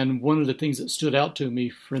 And one of the things that stood out to me,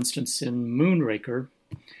 for instance, in Moonraker,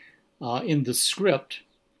 in the script,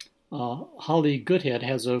 Holly Goodhead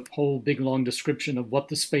has a whole big long description of what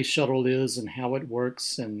the space shuttle is and how it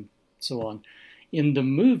works and so on. In the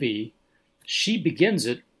movie, she begins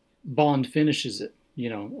it, Bond finishes it.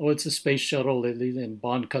 It's a space shuttle, and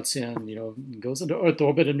Bond cuts in, goes into Earth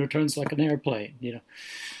orbit and returns like an airplane,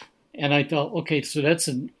 And I thought, okay, so that's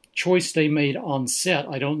a choice they made on set.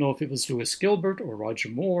 I don't know if it was Louis Gilbert or Roger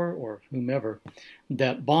Moore or whomever,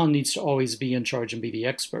 that Bond needs to always be in charge and be the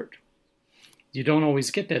expert. You don't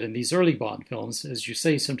always get that in these early Bond films. As you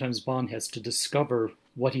say, sometimes Bond has to discover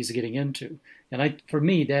what he's getting into. And for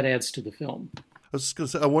me, that adds to the film. I was just going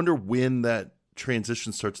to say, I wonder when that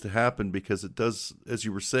transition starts to happen, because it does, as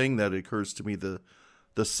you were saying that, it occurs to me the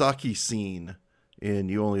Saki scene in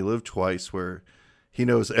You Only Live Twice, where he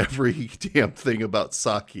knows every damn thing about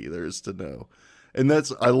sake there is to know. And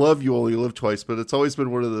I love You Only Live Twice, but it's always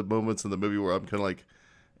been one of the moments in the movie where I'm kind of like,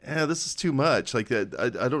 this is too much. Like, I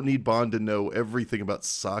don't need Bond to know everything about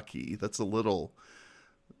sake. That's a little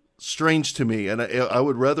strange to me. And I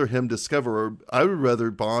would rather him discover, or I would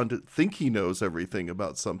rather Bond think he knows everything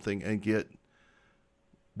about something and get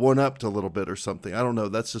one-upped a little bit or something. I don't know.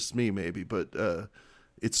 That's just me, maybe. But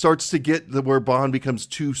it starts to get where Bond becomes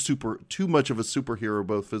too much of a superhero,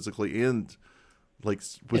 both physically and like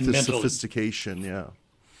with his sophistication. Yeah.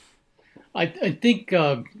 I think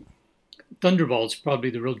Thunderball's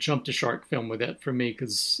probably the real jump to shark film with that for me,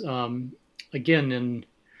 because again,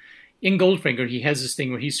 in Goldfinger, he has this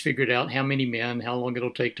thing where he's figured out how many men, how long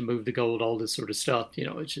it'll take to move the gold, all this sort of stuff,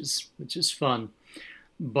 which is fun.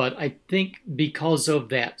 But I think because of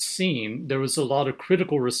that scene, there was a lot of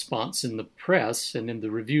critical response in the press and in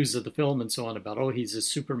the reviews of the film and so on about, oh, he's a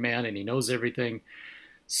Superman and he knows everything.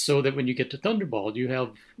 So that when you get to Thunderball, you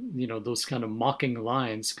have, those kind of mocking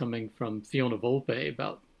lines coming from Fiona Volpe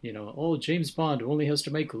about, oh, James Bond only has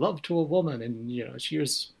to make love to a woman, and, she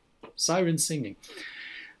hears sirens singing.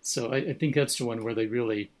 So I think that's the one where they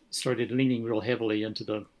really started leaning real heavily into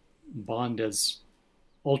the Bond as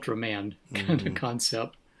Ultraman kind of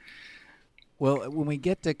concept. Well, when we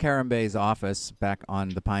get to Karen Bay's office back on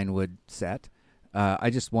the Pinewood set, I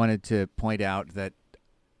just wanted to point out that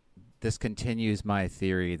this continues my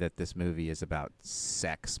theory that this movie is about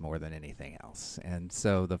sex more than anything else. And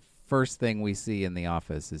so the first thing we see in the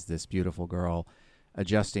office is this beautiful girl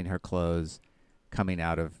adjusting her clothes coming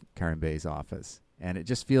out of Karen Bay's office. And it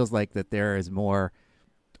just feels like that there is more,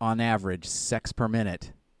 on average, sex per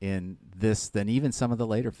minute in this than even some of the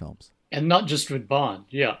later films. And not just with Bond,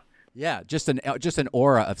 yeah. Yeah, just an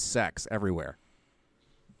aura of sex everywhere.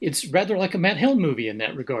 It's rather like a Matt Helm movie in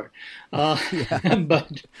that regard.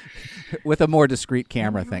 But with a more discreet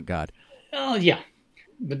camera, thank God. Yeah.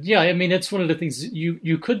 But yeah, I mean, it's one of the things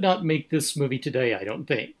you could not make this movie today, I don't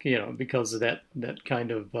think, because of that kind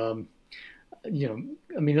of,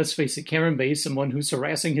 I mean, let's face it, Karen Bay is someone who's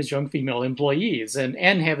harassing his young female employees and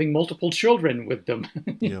having multiple children with them,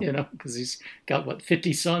 because he's got,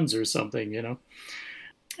 50 sons or something,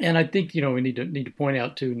 And I think, we need to point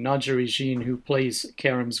out too, Nadja Regine, who plays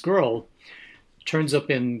Karen's girl, turns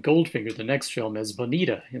up in Goldfinger, the next film, as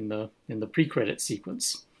Bonita in the pre-credit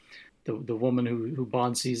sequence. The woman who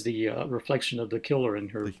Bond sees the reflection of the killer in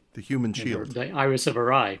her, the human shield, the iris of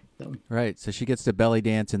her eye. Right. So she gets to belly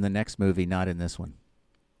dance in the next movie, not in this one.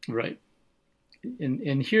 Right.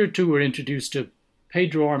 And here too, we're introduced to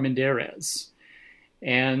Pedro Armendariz,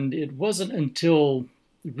 and it wasn't until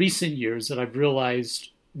recent years that I've realized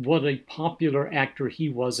what a popular actor he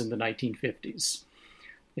was in the 1950s.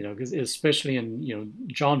 Especially in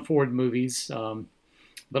John Ford movies.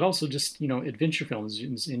 But also just, adventure films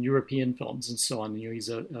and European films and so on. He's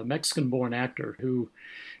a Mexican-born actor who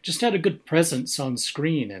just had a good presence on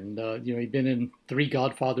screen. And, he'd been in Three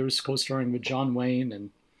Godfathers, co-starring with John Wayne.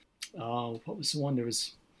 And what was the one? There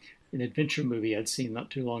was an adventure movie I'd seen not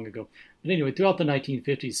too long ago. But anyway, throughout the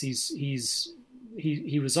 1950s,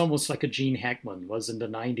 he was almost like a Gene Hackman was in the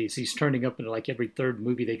 90s. He's turning up in like every third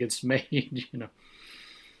movie that gets made,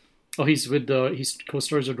 Oh, he's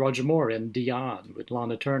co-stars with Roger Moore and Dion with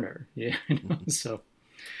Lana Turner. Yeah, so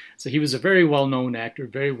he was a very well-known actor,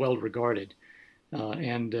 very well-regarded.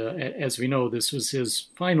 And as we know, this was his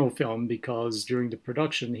final film because during the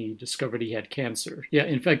production, he discovered he had cancer. Yeah,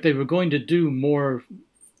 in fact, they were going to do more,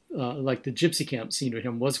 like the Gypsy Camp scene with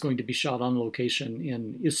him was going to be shot on location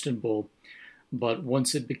in Istanbul. But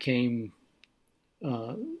once it became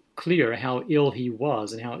clear how ill he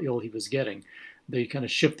was and how ill he was getting, they kind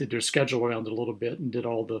of shifted their schedule around a little bit and did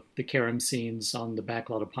all the Karen scenes on the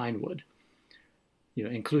backlot of Pinewood,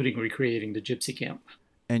 including recreating the Gypsy Camp.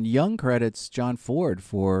 And Young credits John Ford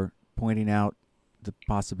for pointing out the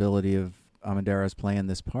possibility of Armendariz playing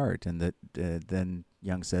this part, and that then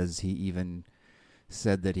Young says he even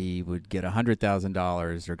said that he would get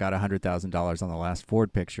 $100,000 or got $100,000 on the last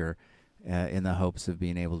Ford picture in the hopes of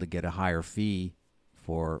being able to get a higher fee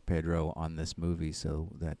for Pedro on this movie so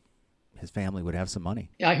that his family would have some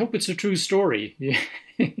money. Yeah, I hope it's a true story. Yeah,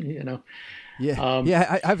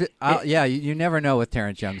 You never know with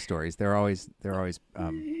Terrence Young stories. You always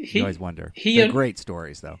wonder. They're great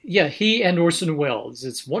stories, though. Yeah, he and Orson Welles.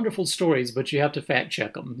 It's wonderful stories, but you have to fact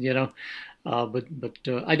check them. But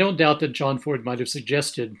I don't doubt that John Ford might have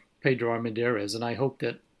suggested Pedro Armendariz, and I hope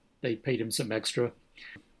that they paid him some extra.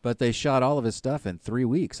 But they shot all of his stuff in 3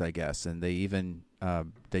 weeks, I guess, and they even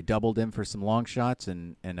they doubled him for some long shots,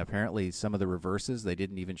 and apparently some of the reverses they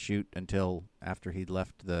didn't even shoot until after he'd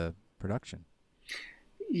left the production.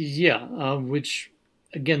 Yeah, which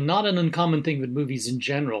again, not an uncommon thing with movies in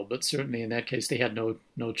general, but certainly in that case, they had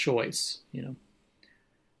no choice,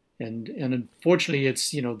 And unfortunately,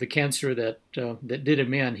 it's the cancer that did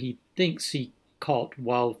him in. He thinks he caught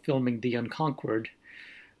while filming The Unconquered,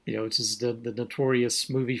 which is the notorious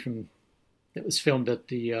movie that was filmed at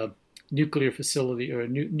the nuclear facility or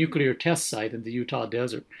nuclear test site in the Utah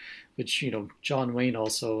desert, which John Wayne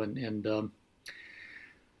also and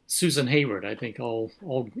Susan Hayward, I think, all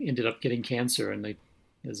ended up getting cancer, and they,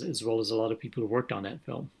 as well as a lot of people who worked on that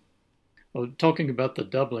film. Oh, talking about the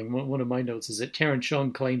doubling, one of my notes is that Terrence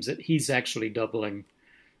Young claims that he's actually doubling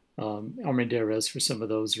Armendariz for some of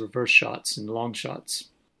those reverse shots and long shots.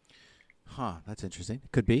 Huh, that's interesting.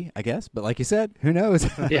 Could be, I guess, but like you said, who knows?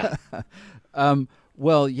 Yeah.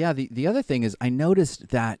 Well, yeah, the other thing is I noticed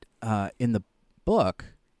that in the book,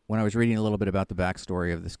 when I was reading a little bit about the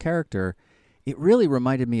backstory of this character, it really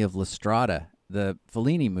reminded me of La Strada, the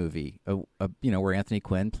Fellini movie, where Anthony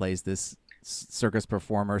Quinn plays this circus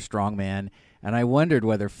performer, strongman, and I wondered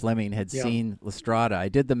whether Fleming had seen La Strada. I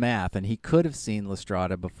did the math, and he could have seen La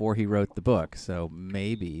Strada before he wrote the book, so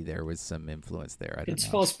maybe there was some influence there. I don't know. It's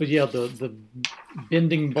possible, yeah, the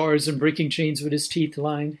bending bars and breaking chains with his teeth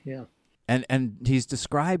line, yeah. And he's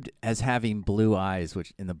described as having blue eyes,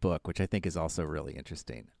 which in the book, which I think is also really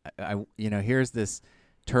interesting. Here's this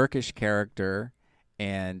Turkish character,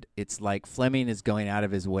 and it's like Fleming is going out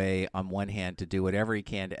of his way on one hand to do whatever he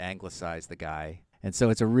can to anglicize the guy, and so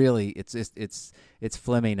it's it's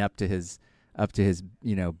Fleming up to his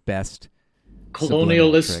best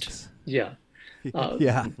colonialist. Yeah,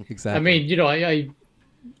 yeah, exactly. I mean, I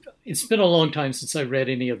it's been a long time since I read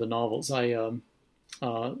any of the novels.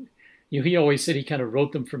 He always said he kind of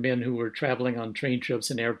wrote them for men who were traveling on train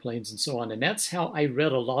trips and airplanes and so on. And that's how I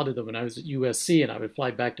read a lot of them when I was at USC and I would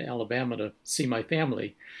fly back to Alabama to see my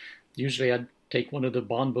family. Usually I'd take one of the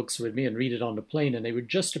Bond books with me and read it on the plane, and they were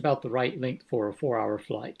just about the right length for a 4-hour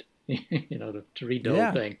flight, to read the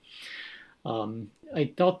whole thing.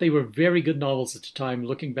 I thought they were very good novels at the time.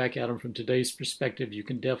 Looking back at them from today's perspective, you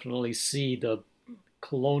can definitely see the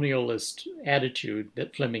colonialist attitude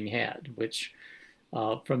that Fleming had, which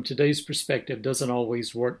from today's perspective doesn't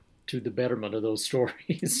always work to the betterment of those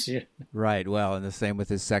stories. Yeah. Right. Well, and the same with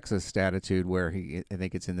his sexist attitude, where I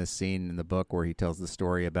think it's in this scene in the book where he tells the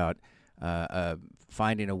story about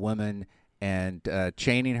finding a woman and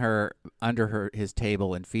chaining her under his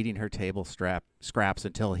table and feeding her table scraps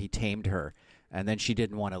until he tamed her. And then she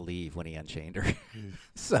didn't want to leave when he unchained her.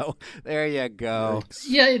 So there you go.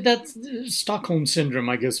 Yeah, that's Stockholm Syndrome,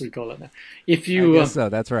 I guess we call it now. I guess so,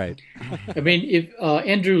 that's right. I mean, if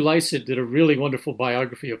Andrew Lycett did a really wonderful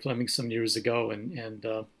biography of Fleming some years ago, and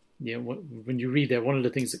when you read that, one of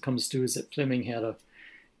the things that comes through is that Fleming had a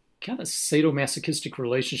kind of sadomasochistic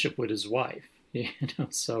relationship with his wife.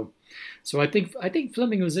 So I think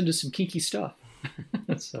Fleming was into some kinky stuff.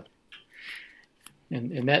 So.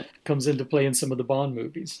 And that comes into play in some of the Bond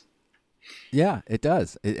movies. Yeah, it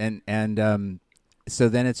does. So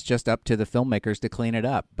then it's just up to the filmmakers to clean it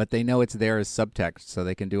up. But they know it's there as subtext, so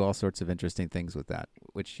they can do all sorts of interesting things with that,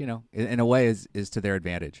 which, in a way is to their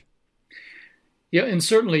advantage. Yeah, and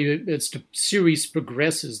certainly as the series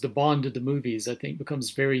progresses, the Bond of the movies, I think,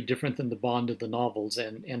 becomes very different than the Bond of the novels.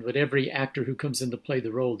 And with every actor who comes in to play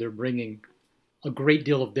the role, they're bringing a great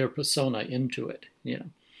deal of their persona into it,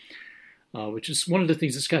 which is one of the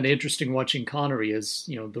things that's kind of interesting watching Connery is,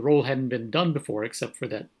 the role hadn't been done before except for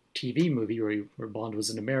that TV movie where Bond was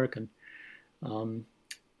an American,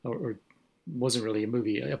 or wasn't really a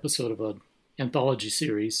movie, an episode of an anthology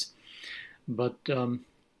series. But,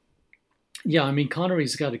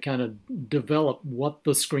 Connery's got to kind of develop what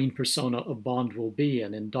the screen persona of Bond will be.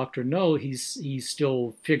 And in Dr. No, he's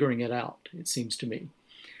still figuring it out, it seems to me.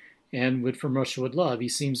 And with From Russia with Love, he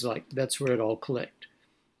seems like that's where it all clicked.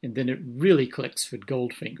 And then it really clicks with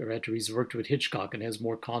Goldfinger after he's worked with Hitchcock and has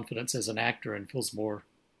more confidence as an actor and feels more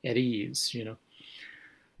at ease,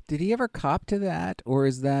 Did he ever cop to that, or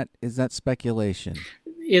is that speculation?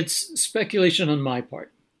 It's speculation on my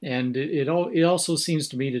part. And it also seems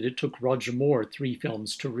to me that it took Roger Moore 3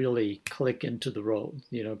 films to really click into the role,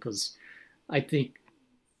 because I think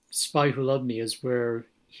Spy Who Loved Me is where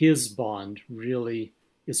his Bond really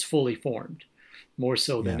is fully formed. More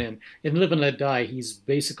so than in Live and Let Die, he's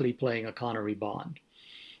basically playing a Connery Bond.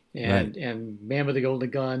 And Man with the Golden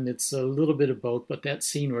Gun, it's a little bit of both, but that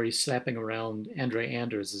scene where he's slapping around Andre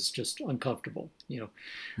Anders is just uncomfortable,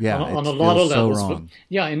 Yeah, on a lot of levels. So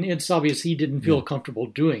But, and it's obvious he didn't feel comfortable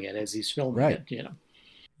doing it as he's filming it,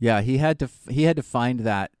 Yeah, he had to find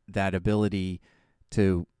that ability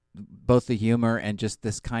to both the humor and just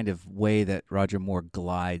this kind of way that Roger Moore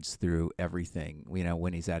glides through everything,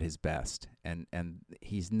 when he's at his best. And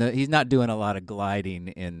he's not doing a lot of gliding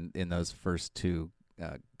in those first two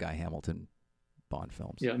Guy Hamilton Bond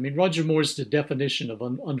films. Yeah, I mean, Roger Moore's the definition of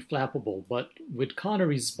unflappable, but with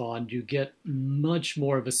Connery's Bond, you get much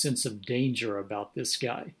more of a sense of danger about this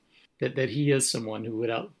guy, that he is someone who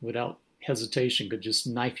without hesitation could just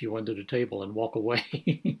knife you under the table and walk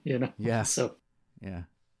away, Yeah. So, yeah.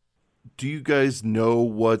 Do you guys know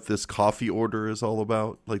what this coffee order is all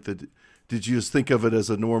about? Like, did you just think of it as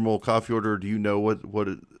a normal coffee order? Or do you know what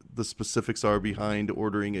the specifics are behind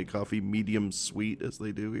ordering a coffee medium sweet as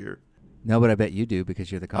they do here? No, but I bet you do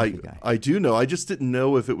because you're the coffee guy. I do know. I just didn't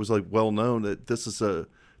know if it was like well known that this is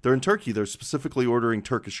they're in Turkey. They're specifically ordering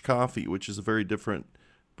Turkish coffee, which is a very different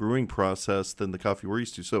brewing process than the coffee we're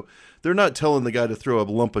used to. So they're not telling the guy to throw a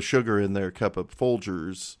lump of sugar in their cup of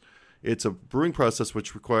Folgers. It's a brewing process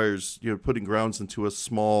which requires putting grounds into a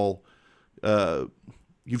small.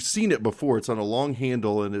 You've seen it before. It's on a long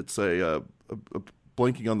handle and it's a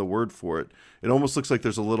blanking on the word for it. It almost looks like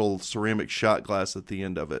there's a little ceramic shot glass at the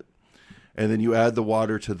end of it. And then you add the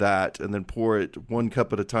water to that and then pour it 1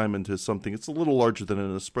 cup at a time into something. It's a little larger than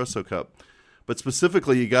an espresso cup. But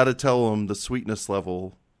specifically, you got to tell them the sweetness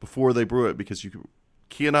level before they brew it because you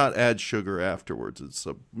cannot add sugar afterwards. It's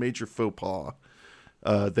a major faux pas.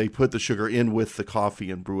 They put the sugar in with the coffee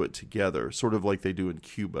and brew it together, sort of like they do in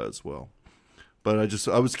Cuba as well. But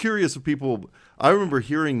I was curious if people, I remember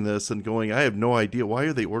hearing this and going, I have no idea. Why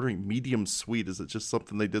are they ordering medium sweet? Is it just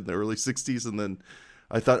something they did in the early 60s? And then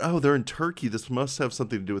I thought, oh, they're in Turkey. This must have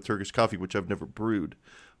something to do with Turkish coffee, which I've never brewed.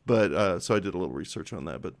 But so I did a little research on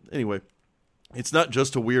that. But anyway, it's not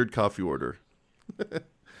just a weird coffee order.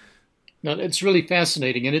 No, it's really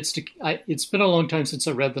fascinating, and it's been a long time since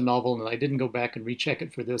I read the novel, and I didn't go back and recheck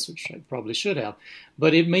it for this, which I probably should have.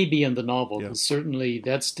 But it may be in the novel, because certainly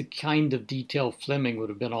that's the kind of detail Fleming would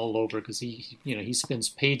have been all over, because he spends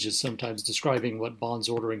pages sometimes describing what Bond's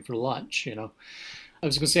ordering for lunch. I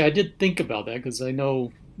was going to say I did think about that because I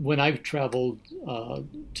know when I've traveled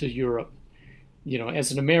to Europe,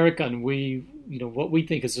 as an American, what we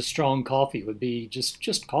think is a strong coffee would be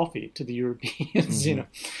just coffee to the Europeans. Mm-hmm.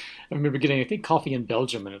 I remember getting, I think, coffee in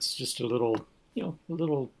Belgium, and it's just a little, I don't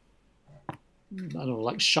know,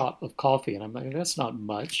 like shot of coffee. And I'm like, that's not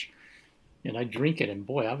much. And I drink it, and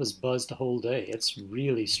boy, I was buzzed the whole day. It's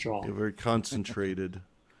really strong. A very concentrated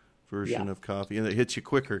version of coffee. And it hits you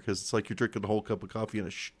quicker because it's like you're drinking a whole cup of coffee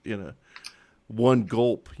in a one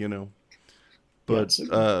gulp, But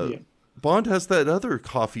Bond has that other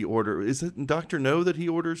coffee order. Is it Dr. No that he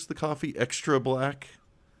orders the coffee extra black?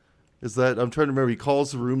 Is that, I'm trying to remember, he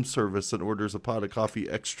calls the room service and orders a pot of coffee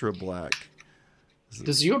extra black.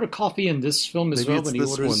 Does he order coffee in this film as well when he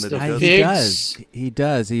orders the figs? He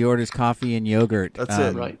does. He orders coffee and yogurt. That's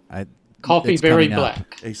it. Right. Coffee very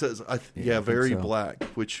black. He says, very black,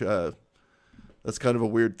 which that's kind of a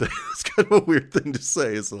weird thing. It's kind of a weird thing to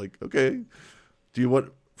say. It's like, okay, do you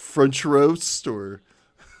want French roast or...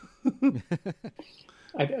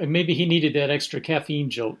 Maybe he needed that extra caffeine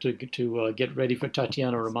jolt to get ready for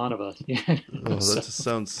Tatiana Romanova. That just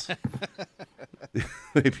sounds...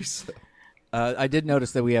 Maybe so. I did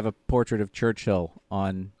notice that we have a portrait of Churchill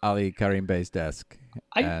on Ali Karim Bey's desk,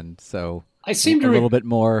 and so I seem a little bit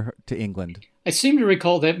more to England. I seem to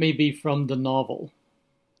recall that may be from the novel,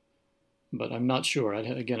 but I'm not sure. I'd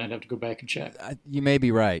have to go back and check. You may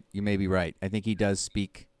be right. I think he does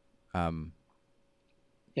speak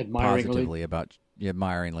admiringly about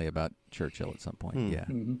Churchill at some point. Yeah.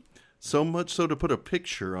 Mm-hmm. So much so to put a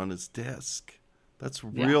picture on his desk. That's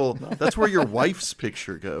real. That's where your wife's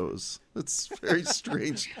picture goes. It's very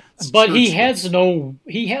strange. But Churchill.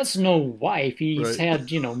 He has no wife. He's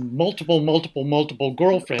had, multiple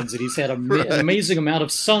girlfriends that he's had an amazing amount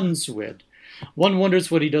of sons with. One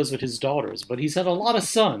wonders what he does with his daughters, but he's had a lot of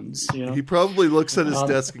sons. He probably looks at his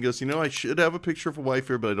desk and goes, I should have a picture of a wife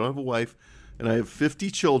here, but I don't have a wife. And I have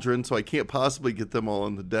 50 children, so I can't possibly get them all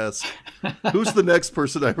on the desk. Who's the next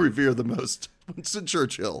person I revere the most? Winston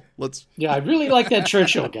Churchill. Yeah, I really like that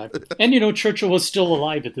Churchill guy. And, Churchill was still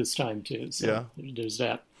alive at this time, too. So there's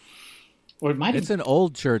that. Or it's an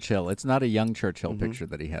old Churchill. It's not a young Churchill picture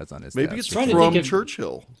that he has on his Maybe desk. It's from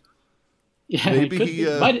Churchill. Yeah, maybe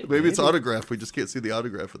it's autographed. We just can't see the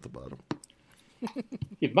autograph at the bottom.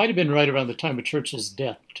 It might have been right around the time of Churchill's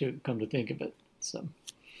death, too, come to think of it. So...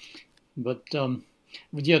 But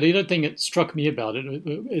the other thing that struck me about it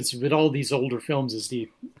is with all these older films is a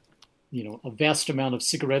vast amount of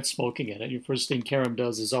cigarette smoking in it. The first thing Karam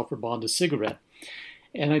does is offer Bond a cigarette.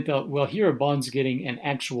 And I thought, well, here Bond's getting an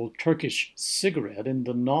actual Turkish cigarette. In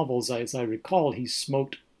the novels, as I recall, he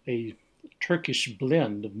smoked a Turkish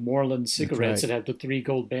blend of Moreland cigarettes right. that had the 3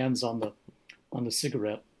 gold bands on the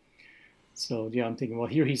cigarette. So yeah, I'm thinking, well,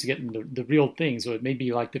 here he's getting the real thing. So it may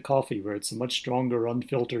be like the coffee, where it's a much stronger,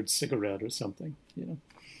 unfiltered cigarette or something.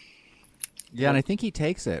 Yeah, and I think he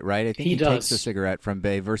takes it, right? I think He he takes does. the cigarette from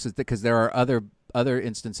Bay versus because there are other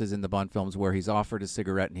instances in the Bond films where he's offered a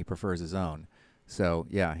cigarette and he prefers his own. So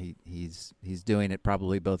yeah, he's doing it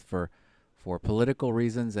probably both for political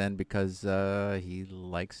reasons and because he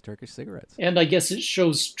likes Turkish cigarettes. And I guess it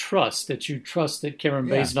shows trust, that you trust that Karen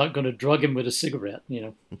Bay's Yeah. not going to drug him with a cigarette.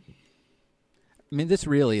 I mean, this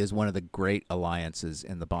really is one of the great alliances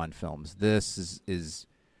in the Bond films. This is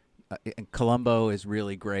and Columbo is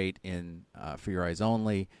really great in For Your Eyes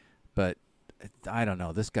Only, but I don't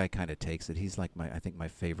know. This guy kind of takes it. He's like I think my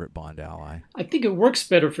favorite Bond ally. I think it works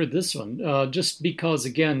better for this one, just because,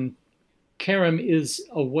 again, Karam is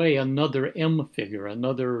another M figure,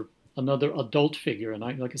 another adult figure, and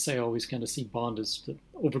like I say, I always kind of see Bond as the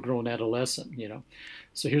overgrown adolescent,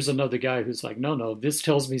 So here's another guy who's like, no, this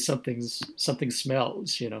tells me something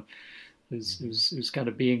smells, who's kind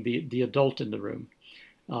of being the adult in the room.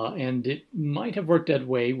 And it might have worked that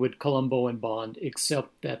way with Columbo and Bond,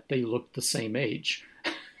 except that they looked the same age.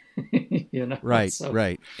 Right, So,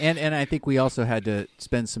 right. And I think we also had to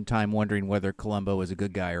spend some time wondering whether Columbo was a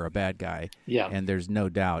good guy or a bad guy. Yeah. And there's no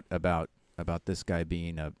doubt about this guy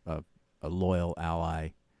being a loyal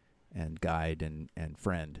ally and guide and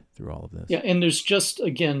friend through all of this. Yeah, and there's just,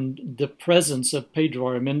 again, the presence of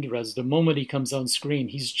Pedro Armendariz. The moment he comes on screen,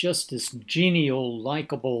 he's just this genial,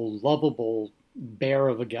 likable, lovable bear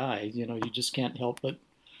of a guy. You just can't help but.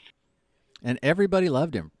 And everybody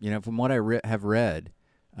loved him. From what I have read,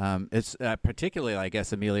 it's particularly, I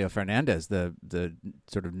guess, Emilio Fernandez, the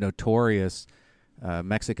sort of notorious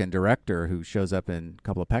Mexican director who shows up in a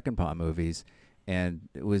couple of Peckinpah movies, and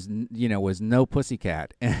it was no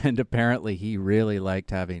pussycat, and apparently he really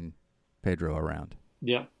liked having Pedro around.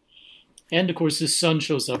 Yeah, and of course his son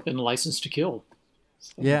shows up in License to Kill.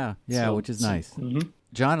 So, which is nice. Mm-hmm.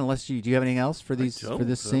 John, do you have anything else for this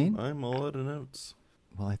scene? I'm all out of notes.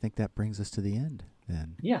 Well, I think that brings us to the end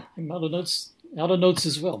then. Yeah, I'm out of notes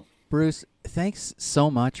as well. Bruce, thanks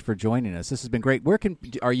so much for joining us. This has been great.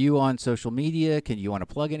 Are you on social media? Can you want to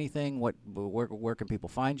plug anything? Where can people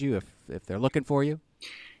find you if they're looking for you?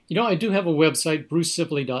 I do have a website,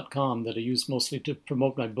 brucesibley.com, that I use mostly to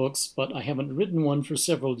promote my books, but I haven't written one for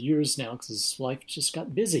several years now because life just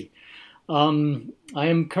got busy. I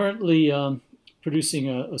am currently producing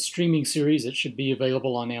a streaming series that should be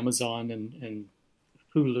available on Amazon and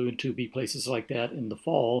Hulu and Tubi, places like that, in the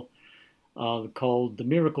fall, called The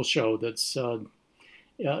Miracle Show.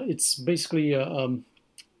 It's basically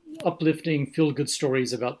uplifting, feel-good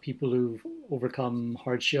stories about people who've overcome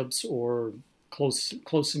hardships or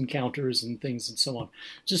close encounters and things and so on.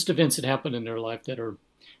 Just events that happen in their life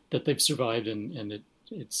that they've survived, and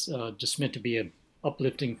it's just meant to be an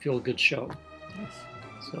uplifting, feel-good show. Nice.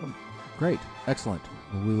 So Great, excellent.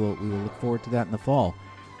 Well, we will look forward to that in the fall.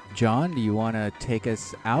 John, do you want to take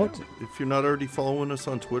us out? Yeah. If you're not already following us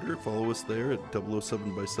on Twitter, follow us there at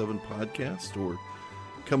 007x7 Podcast, or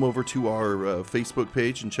come over to our Facebook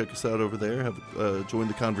page and check us out over there. Join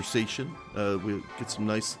the conversation. We get some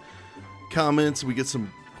nice comments. We get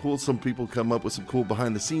some people come up with some cool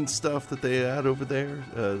behind-the-scenes stuff that they add over there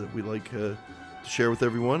that we like to share with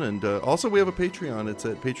everyone. And also we have a Patreon. It's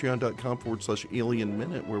at patreon.com/Alien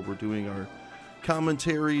Minute, where we're doing our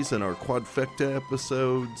commentaries and our quadfecta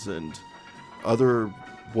episodes and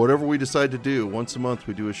whatever we decide to do. Once a month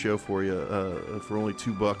we do a show for you for only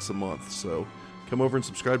 $2 a month. So come over and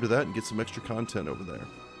subscribe to that and get some extra content over there.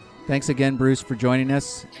 Thanks again, Bruce, for joining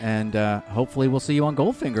us, and hopefully we'll see you on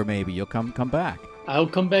Goldfinger. Maybe you'll come back. I'll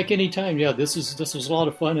come back anytime. Yeah, this was a lot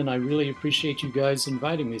of fun, and I really appreciate you guys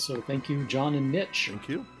inviting me. So thank you, John and Mitch. Thank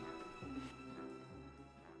you.